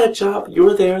job, bad at job,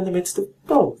 you're there in the midst of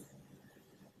both.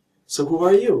 So who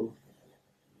are you?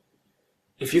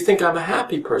 If you think I'm a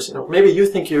happy person, or maybe you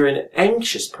think you're an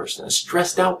anxious person, a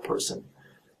stressed out person,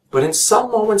 but in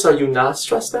some moments are you not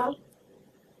stressed out?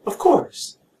 Of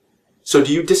course. So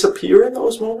do you disappear in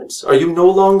those moments? Are you no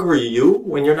longer you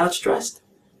when you're not stressed?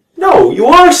 No, you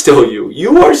are still you.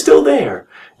 You are still there.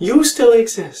 You still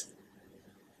exist.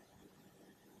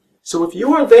 So if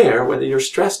you are there, whether you're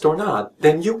stressed or not,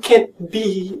 then you can't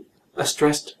be a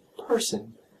stressed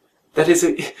person. That is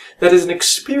an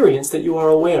experience that you are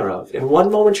aware of. In one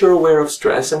moment you're aware of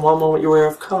stress, in one moment you're aware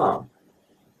of calm.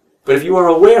 But if you are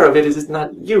aware of it, it is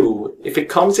not you. If it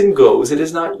comes and goes, it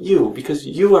is not you, because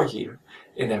you are here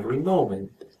in every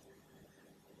moment.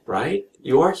 Right?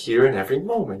 You are here in every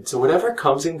moment. So whatever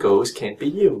comes and goes can't be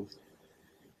you.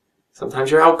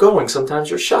 Sometimes you're outgoing, sometimes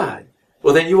you're shy.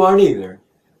 Well, then you are neither.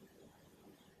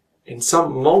 In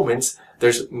some moments,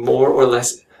 there's more or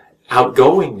less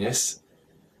outgoingness,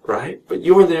 right? But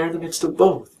you are there in the midst of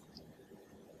both.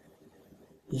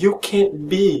 You can't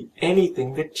be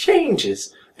anything that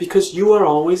changes because you are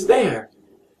always there.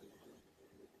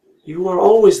 You are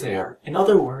always there. In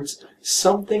other words,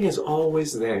 something is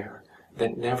always there.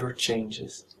 that never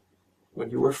changes. When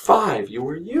you were 5, you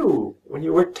were you. When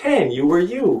you were 10, you were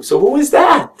you. So who is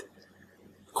that?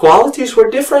 Qualities were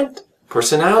different.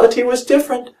 Personality was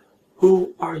different.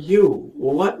 Who are you?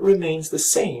 What remains the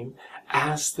same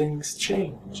as things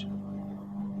change?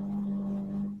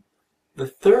 The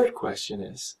third question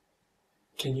is,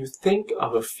 can you think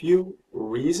of a few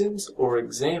reasons or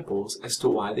examples as to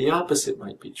why the opposite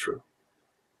might be true?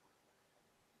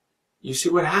 You see,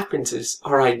 what happens is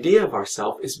our idea of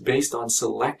ourselves is based on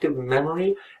selective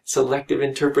memory, selective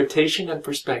interpretation, and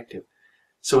perspective.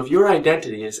 So if your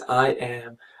identity is, I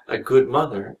am a good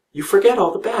mother, you forget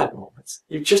all the bad moments.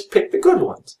 You just pick the good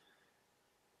ones.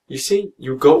 You see,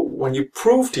 when you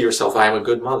prove to yourself, I am a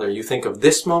good mother, you think of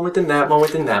this moment and that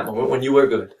moment and that moment when you were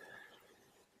good.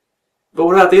 But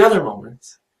what about the other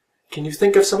moments? Can you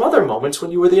think of some other moments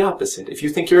when you were the opposite? If you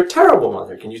think you're a terrible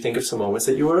mother, can you think of some moments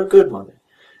that you were a good mother?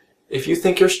 If you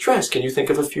think you're stressed, can you think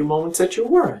of a few moments that you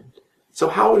weren't? So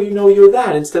how do you know you're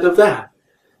that instead of that?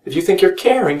 If you think you're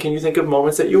caring, can you think of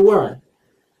moments that you weren't?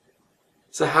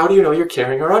 So how do you know you're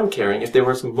caring or uncaring if there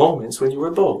were some moments when you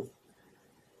were both?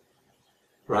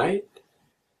 Right?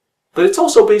 But it's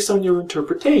also based on your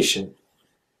interpretation.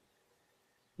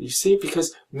 You see,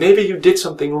 because maybe you did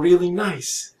something really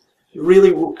nice. You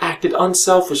really acted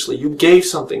unselfishly. You gave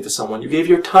something to someone. You gave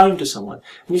your time to someone.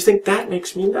 And you think, that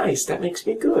makes me nice. That makes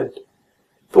me good.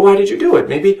 But why did you do it?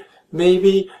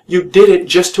 Maybe you did it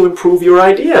just to improve your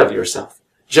idea of yourself.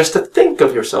 Just to think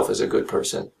of yourself as a good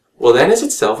person. Well, then is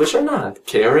it selfish or not?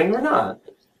 Caring or not?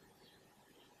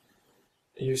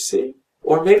 You see?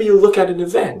 Or maybe you look at an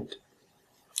event.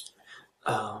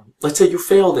 Let's say you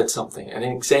failed at something, an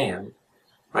exam,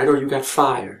 right? Or you got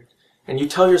fired. And you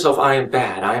tell yourself, I am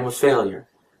bad, I am a failure.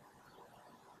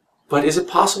 But is it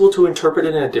possible to interpret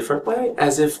it in a different way?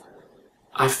 As if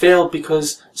I failed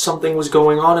because something was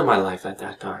going on in my life at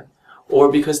that time.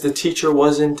 Or because the teacher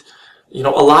wasn't, a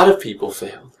lot of people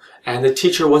failed. And the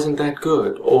teacher wasn't that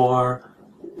good. Or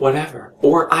whatever.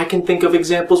 Or I can think of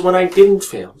examples when I didn't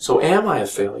fail. So am I a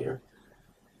failure?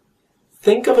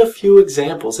 Think of a few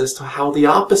examples as to how the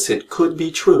opposite could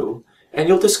be true. And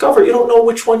you'll discover you don't know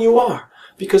which one you are.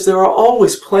 Because there are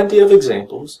always plenty of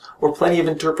examples, or plenty of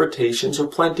interpretations, or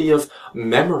plenty of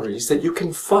memories that you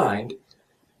can find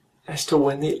as to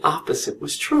when the opposite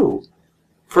was true.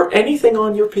 For anything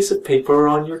on your piece of paper or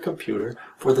on your computer,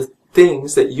 for the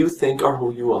things that you think are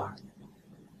who you are.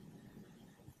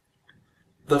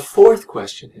 The fourth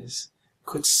question is,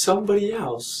 could somebody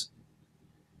else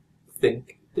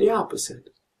think the opposite?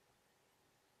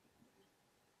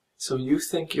 So you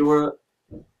think you're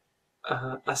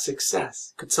a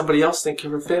success. Could somebody else think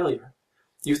you're a failure?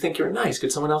 You think you're nice.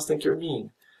 Could someone else think you're mean?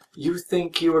 You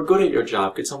think you are good at your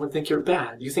job. Could someone think you're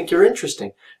bad? You think you're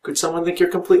interesting. Could someone think you're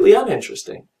completely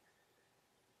uninteresting?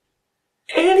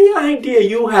 Any idea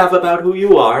you have about who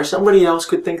you are, somebody else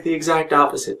could think the exact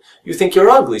opposite. You think you're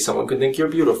ugly. Someone could think you're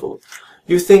beautiful.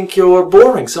 You think you're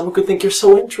boring. Someone could think you're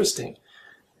so interesting.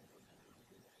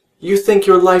 You think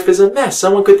your life is a mess.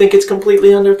 Someone could think it's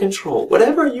completely under control.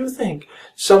 Whatever you think,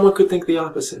 someone could think the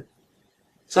opposite.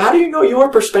 So how do you know your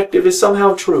perspective is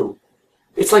somehow true?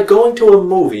 It's like going to a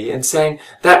movie and saying,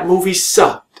 that movie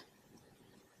sucked.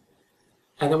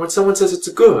 And then when someone says it's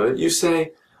good, you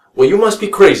say, well, you must be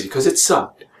crazy because it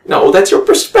sucked. No, that's your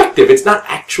perspective. It's not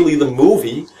actually the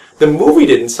movie. The movie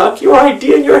didn't suck. Your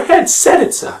idea in your head said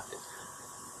it sucked.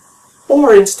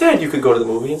 Or instead, you could go to the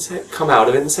movie and say, come out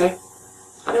of it and say,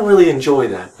 I didn't really enjoy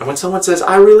that. And when someone says,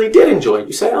 I really did enjoy it,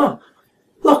 you say, oh,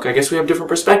 look, I guess we have different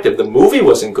perspective. The movie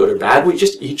wasn't good or bad. We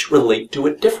just each relate to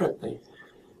it differently.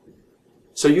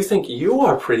 So you think you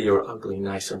are pretty or ugly,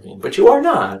 nice or mean, but you are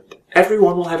not.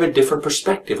 Everyone will have a different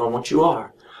perspective on what you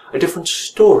are, a different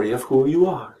story of who you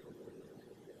are,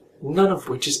 none of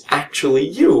which is actually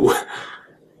you.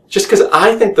 Just because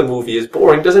I think the movie is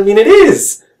boring doesn't mean it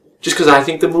is. Just because I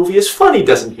think the movie is funny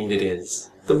doesn't mean it is.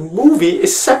 The movie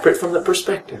is separate from the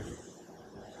perspective.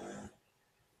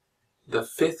 The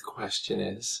fifth question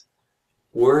is,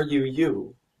 were you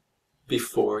you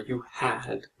before you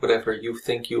had whatever you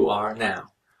think you are now?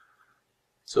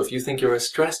 So if you think you're a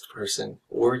stressed person,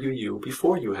 were you you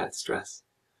before you had stress?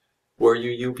 Were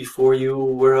you you before you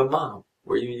were a mom?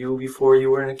 Were you you before you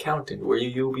were an accountant? Were you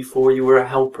you before you were a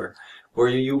helper? Were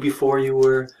you you before you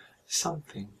were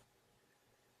something?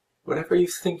 Whatever you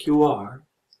think you are,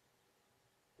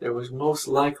 there was most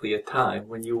likely a time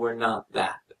when you were not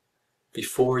that,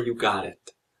 before you got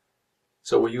it.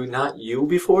 So were you not you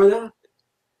before that?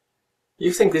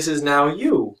 You think this is now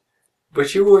you,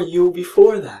 but you were you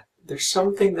before that. There's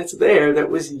something that's there that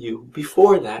was you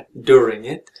before that, during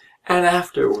it, and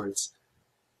afterwards.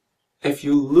 If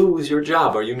you lose your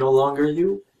job, are you no longer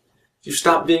you? If you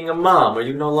stop being a mom, are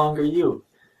you no longer you?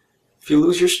 If you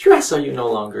lose your stress, are you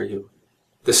no longer you?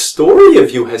 The story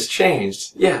of you has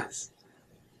changed, yes.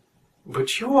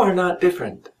 But you are not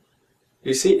different.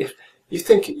 You see, if you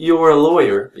think you're a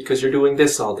lawyer because you're doing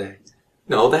this all day.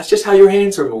 No, that's just how your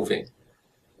hands are moving.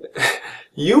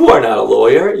 You are not a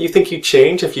lawyer. You think you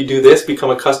change if you do this,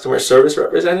 become a customer service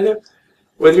representative?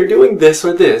 Whether you're doing this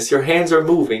or this, your hands are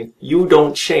moving. You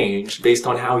don't change based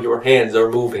on how your hands are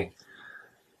moving.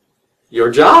 Your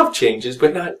job changes,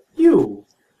 but not you.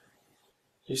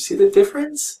 You see the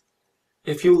difference?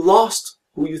 If you lost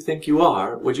who you think you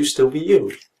are, would you still be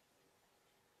you?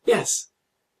 Yes,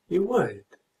 you would.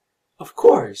 Of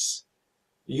course.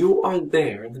 You are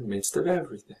there in the midst of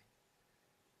everything.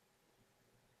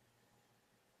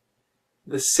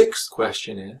 The sixth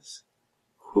question is,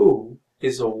 who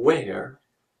is aware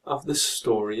of the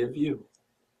story of you?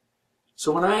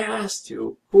 So when I asked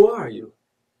you, who are you?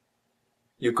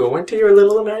 You go into your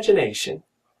little imagination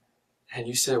and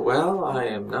you say, well, I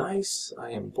am nice,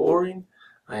 I am boring,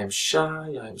 I am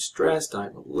shy, I am stressed, I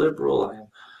am a liberal, I am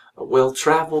a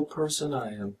well-traveled person,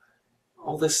 I am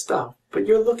all this stuff. But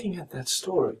you're looking at that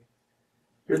story.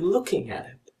 You're looking at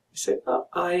it. You say, oh,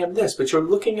 I am this, but you're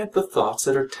looking at the thoughts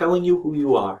that are telling you who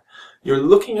you are. You're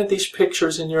looking at these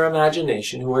pictures in your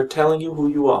imagination who are telling you who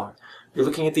you are. You're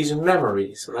looking at these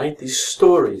memories, right? These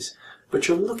stories, but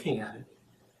you're looking at it.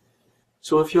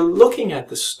 So if you're looking at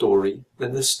the story,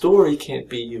 then the story can't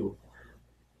be you.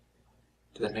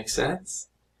 Does that make sense?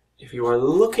 If you are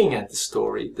looking at the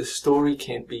story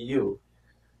can't be you.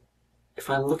 If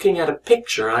I'm looking at a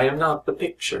picture, I am not the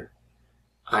picture.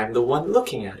 I'm the one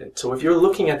looking at it. So if you're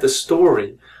looking at the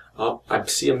story, oh, I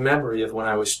see a memory of when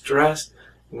I was stressed,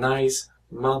 nice,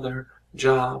 mother,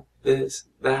 job, this,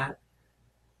 that.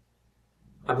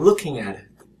 I'm looking at it.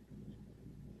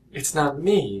 It's not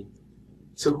me.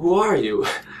 So who are you?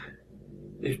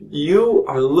 If you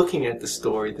are looking at the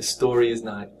story is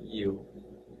not you.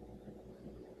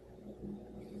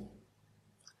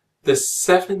 The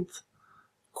seventh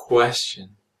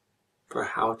question for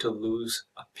how to lose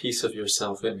a piece of your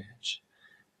self-image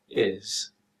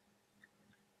is,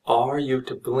 are you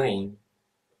to blame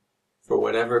for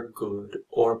whatever good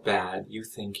or bad you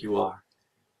think you are?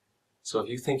 So if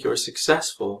you think you're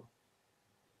successful,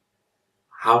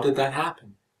 how did that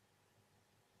happen?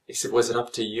 Was it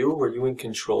up to you? Were you in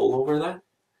control over that?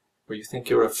 Or you think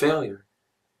you're a failure?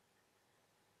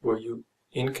 Were you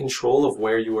in control of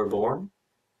where you were born?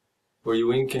 Were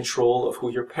you in control of who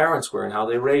your parents were and how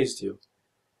they raised you?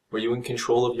 Were you in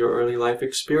control of your early life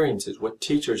experiences, what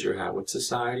teachers you had, what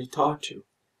society taught you?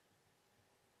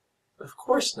 Of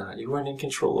course not. You weren't in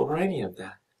control over any of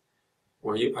that.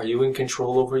 Are you in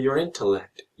control over your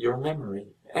intellect, your memory,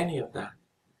 any of that?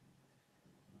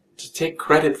 To take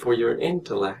credit for your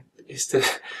intellect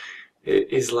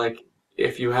is like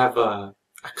if you have a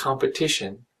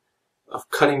competition of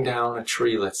cutting down a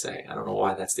tree, let's say. I don't know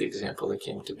why that's the example that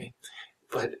came to me.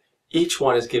 But each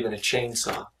one is given a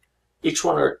chainsaw. Each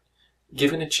one are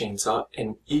given a chainsaw,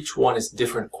 and each one is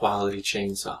different quality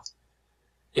chainsaw.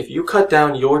 If you cut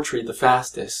down your tree the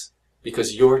fastest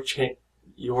because your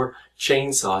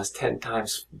chainsaw is 10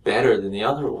 times better than the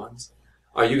other ones,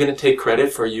 are you going to take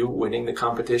credit for you winning the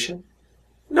competition?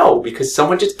 No, because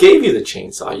someone just gave you the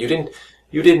chainsaw.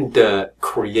 You didn't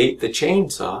create the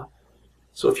chainsaw.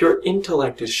 So if your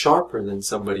intellect is sharper than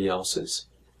somebody else's,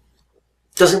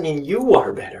 doesn't mean you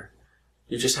are better.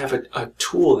 You just have a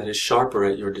tool that is sharper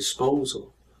at your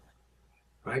disposal.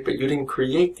 Right? But you didn't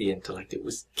create the intellect. It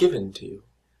was given to you.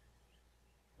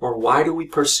 Or why do we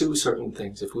pursue certain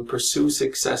things? If we pursue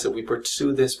success, if we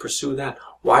pursue this, pursue that,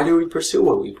 why do we pursue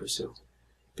what we pursue?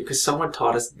 Because someone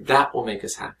taught us that will make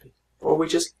us happy. Or we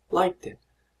just liked it.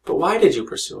 But why did you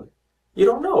pursue it? You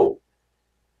don't know.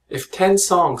 If 10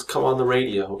 songs come on the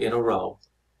radio in a row,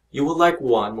 you will like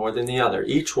one more than the other.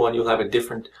 Each one you'll have a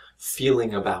different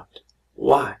feeling about.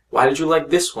 Why? Why did you like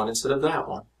this one instead of that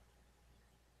one?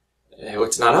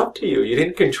 It's not up to you. You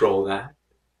didn't control that.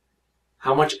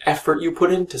 How much effort you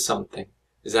put into something,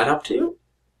 is that up to you?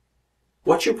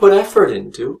 What you put effort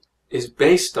into is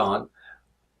based on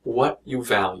what you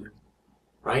value,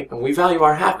 right? And we value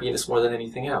our happiness more than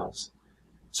anything else.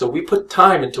 So we put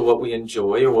time into what we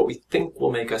enjoy or what we think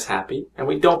will make us happy, and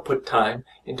we don't put time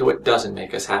into what doesn't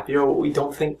make us happy or what we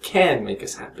don't think can make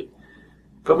us happy.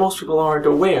 But most people aren't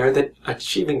aware that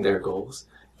achieving their goals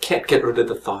can't get rid of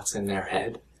the thoughts in their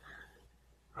head,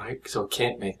 right? So it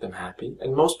can't make them happy.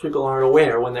 And most people aren't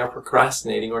aware when they're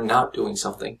procrastinating or not doing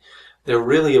something, they're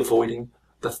really avoiding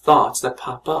the thoughts that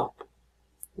pop up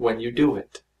when you do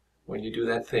it. When you do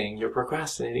that thing you're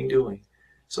procrastinating doing.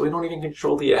 So we don't even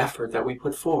control the effort that we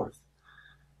put forth.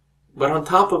 But on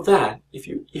top of that,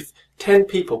 if 10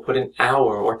 people put an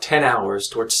hour or 10 hours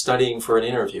towards studying for an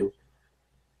interview,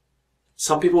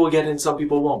 some people will get in, some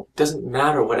people won't. It doesn't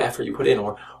matter what effort you put in,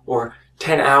 or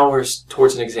 10 hours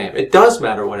towards an exam. It does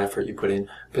matter what effort you put in,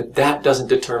 but that doesn't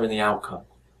determine the outcome.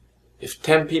 If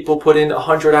 10 people put in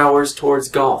 100 hours towards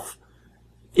golf,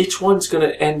 each one's going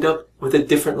to end up with a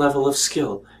different level of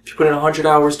skill. If you put in 100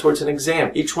 hours towards an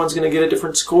exam, each one's going to get a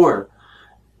different score.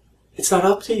 It's not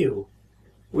up to you.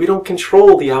 We don't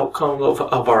control the outcome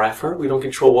of our effort. We don't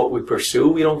control what we pursue.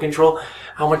 We don't control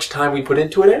how much time we put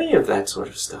into it, any of that sort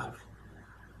of stuff.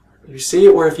 You see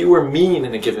it where if you were mean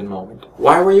in a given moment,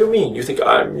 why were you mean? You think,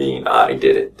 I'm mean, I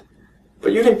did it.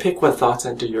 But you didn't pick what thoughts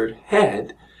enter your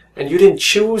head, and you didn't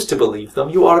choose to believe them.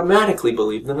 You automatically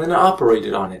believed them and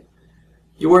operated on it.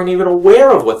 You weren't even aware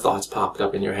of what thoughts popped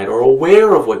up in your head or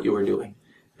aware of what you were doing.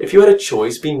 If you had a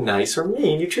choice, be nice or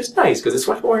mean, you choose nice because it's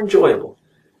much more enjoyable.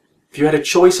 If you had a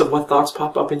choice of what thoughts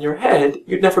pop up in your head,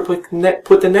 you'd never put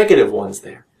the negative ones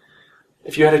there.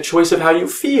 If you had a choice of how you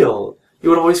feel,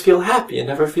 you would always feel happy and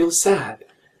never feel sad.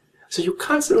 So you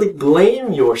constantly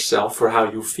blame yourself for how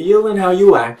you feel and how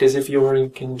you act as if you were in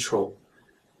control.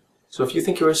 So if you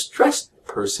think you're a stressed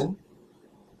person,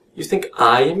 you think,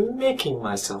 I am making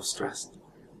myself stressed.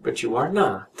 But you are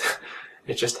not.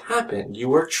 It just happened. You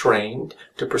were trained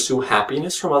to pursue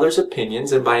happiness from others'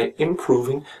 opinions and by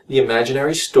improving the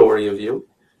imaginary story of you.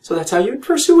 So that's how you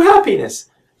pursue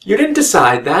happiness. You didn't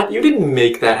decide that. You didn't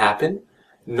make that happen.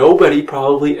 Nobody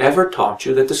probably ever taught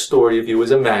you that the story of you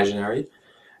is imaginary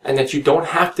and that you don't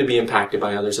have to be impacted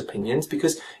by others' opinions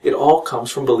because it all comes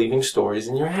from believing stories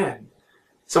in your head.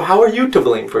 So how are you to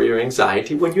blame for your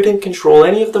anxiety when you didn't control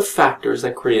any of the factors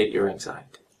that create your anxiety?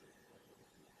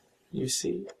 You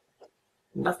see,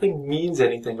 nothing means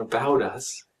anything about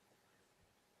us.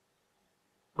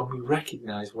 When we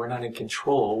recognize we're not in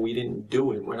control, we didn't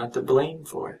do it, we're not to blame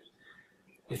for it.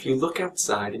 If you look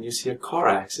outside and you see a car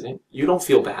accident, you don't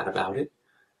feel bad about it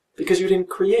because you didn't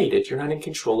create it. You're not in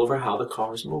control over how the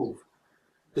cars move.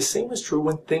 The same is true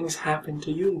when things happen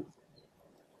to you.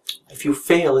 If you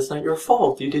fail, it's not your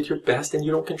fault. You did your best and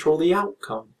you don't control the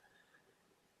outcome.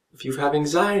 If you have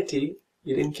anxiety,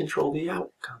 you didn't control the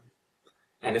outcome.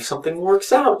 And if something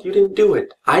works out, you didn't do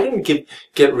it. I didn't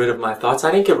get rid of my thoughts.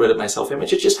 I didn't get rid of my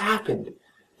self-image. It just happened.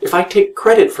 If I take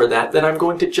credit for that, then I'm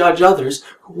going to judge others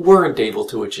who weren't able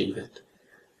to achieve it.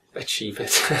 Achieve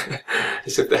it.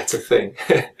 As if that's a thing.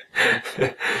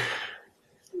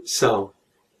 So,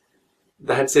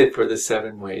 that's it for the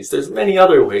 7 ways. There's many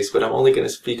other ways, but I'm only going to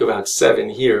speak about 7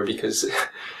 here because,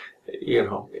 you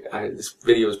know, this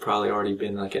video has probably already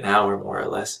been like an hour more or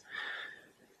less.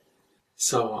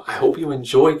 So, I hope you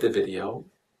enjoyed the video.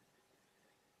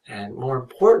 And more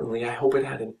importantly, I hope it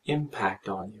had an impact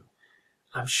on you.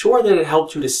 I'm sure that it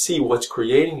helped you to see what's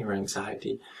creating your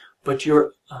anxiety, but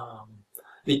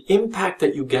the impact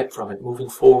that you get from it moving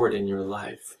forward in your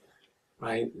life,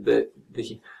 right?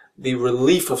 The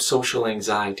relief of social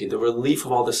anxiety, the relief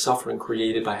of all the suffering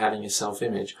created by having a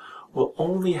self-image will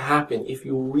only happen if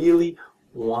you really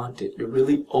want it, you're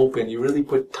really open, you really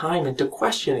put time into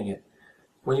questioning it.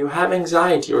 When you have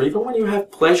anxiety, or even when you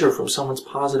have pleasure from someone's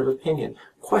positive opinion,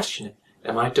 question it.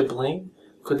 Am I to blame?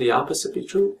 Could the opposite be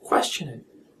true? Question it.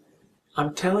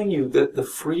 I'm telling you that the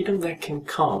freedom that can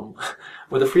come,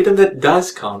 or the freedom that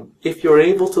does come, if you're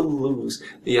able to lose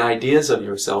the ideas of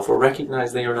yourself or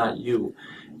recognize they are not you,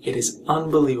 it is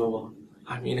unbelievable.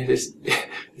 I mean,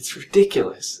 it's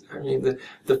ridiculous. I mean,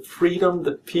 the freedom,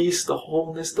 the peace, the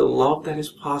wholeness, the love that is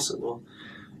possible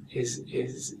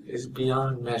is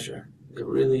beyond measure. It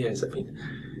really is. I mean,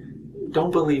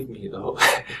 don't believe me though.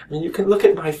 I mean, you can look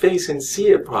at my face and see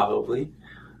it probably,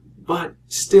 but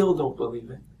still don't believe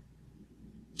it.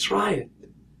 Try it.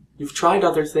 You've tried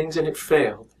other things and it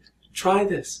failed. Try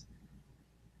this.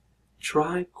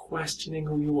 Try questioning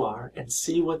who you are and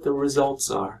see what the results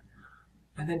are,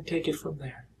 and then take it from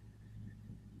there.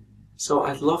 So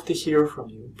I'd love to hear from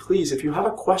you. Please, if you have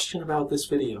a question about this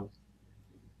video,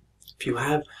 if you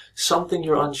have something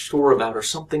you're unsure about or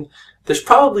something, there's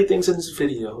probably things in this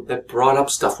video that brought up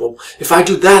stuff. Well, if I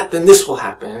do that, then this will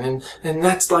happen, and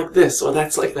that's like this, or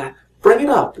that's like that. Bring it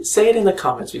up. Say it in the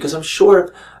comments, because I'm sure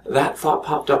if that thought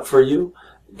popped up for you,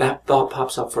 that thought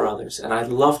pops up for others. And I'd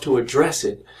love to address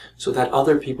it so that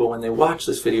other people, when they watch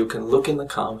this video, can look in the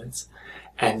comments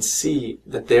and see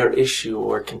that their issue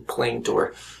or complaint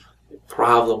or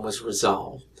problem was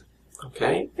resolved.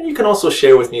 Okay? And you can also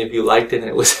share with me if you liked it and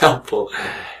it was helpful.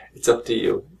 It's up to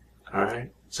you.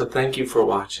 Alright? So thank you for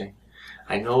watching.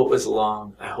 I know it was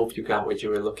long. I hope you got what you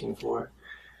were looking for.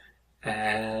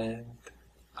 And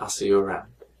I'll see you around.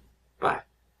 Bye.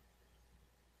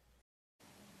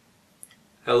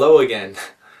 Hello again.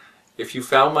 If you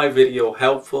found my video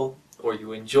helpful or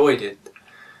you enjoyed it,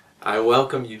 I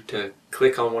welcome you to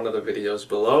click on one of the videos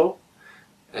below,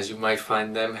 as you might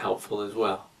find them helpful as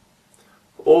well.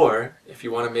 Or, if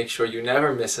you want to make sure you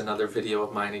never miss another video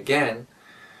of mine again,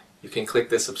 you can click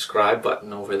the subscribe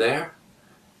button over there.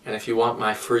 And if you want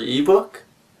my free ebook,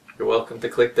 you're welcome to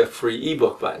click the free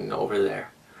ebook button over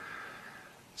there.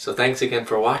 So thanks again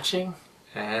for watching,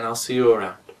 and I'll see you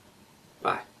around.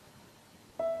 Bye.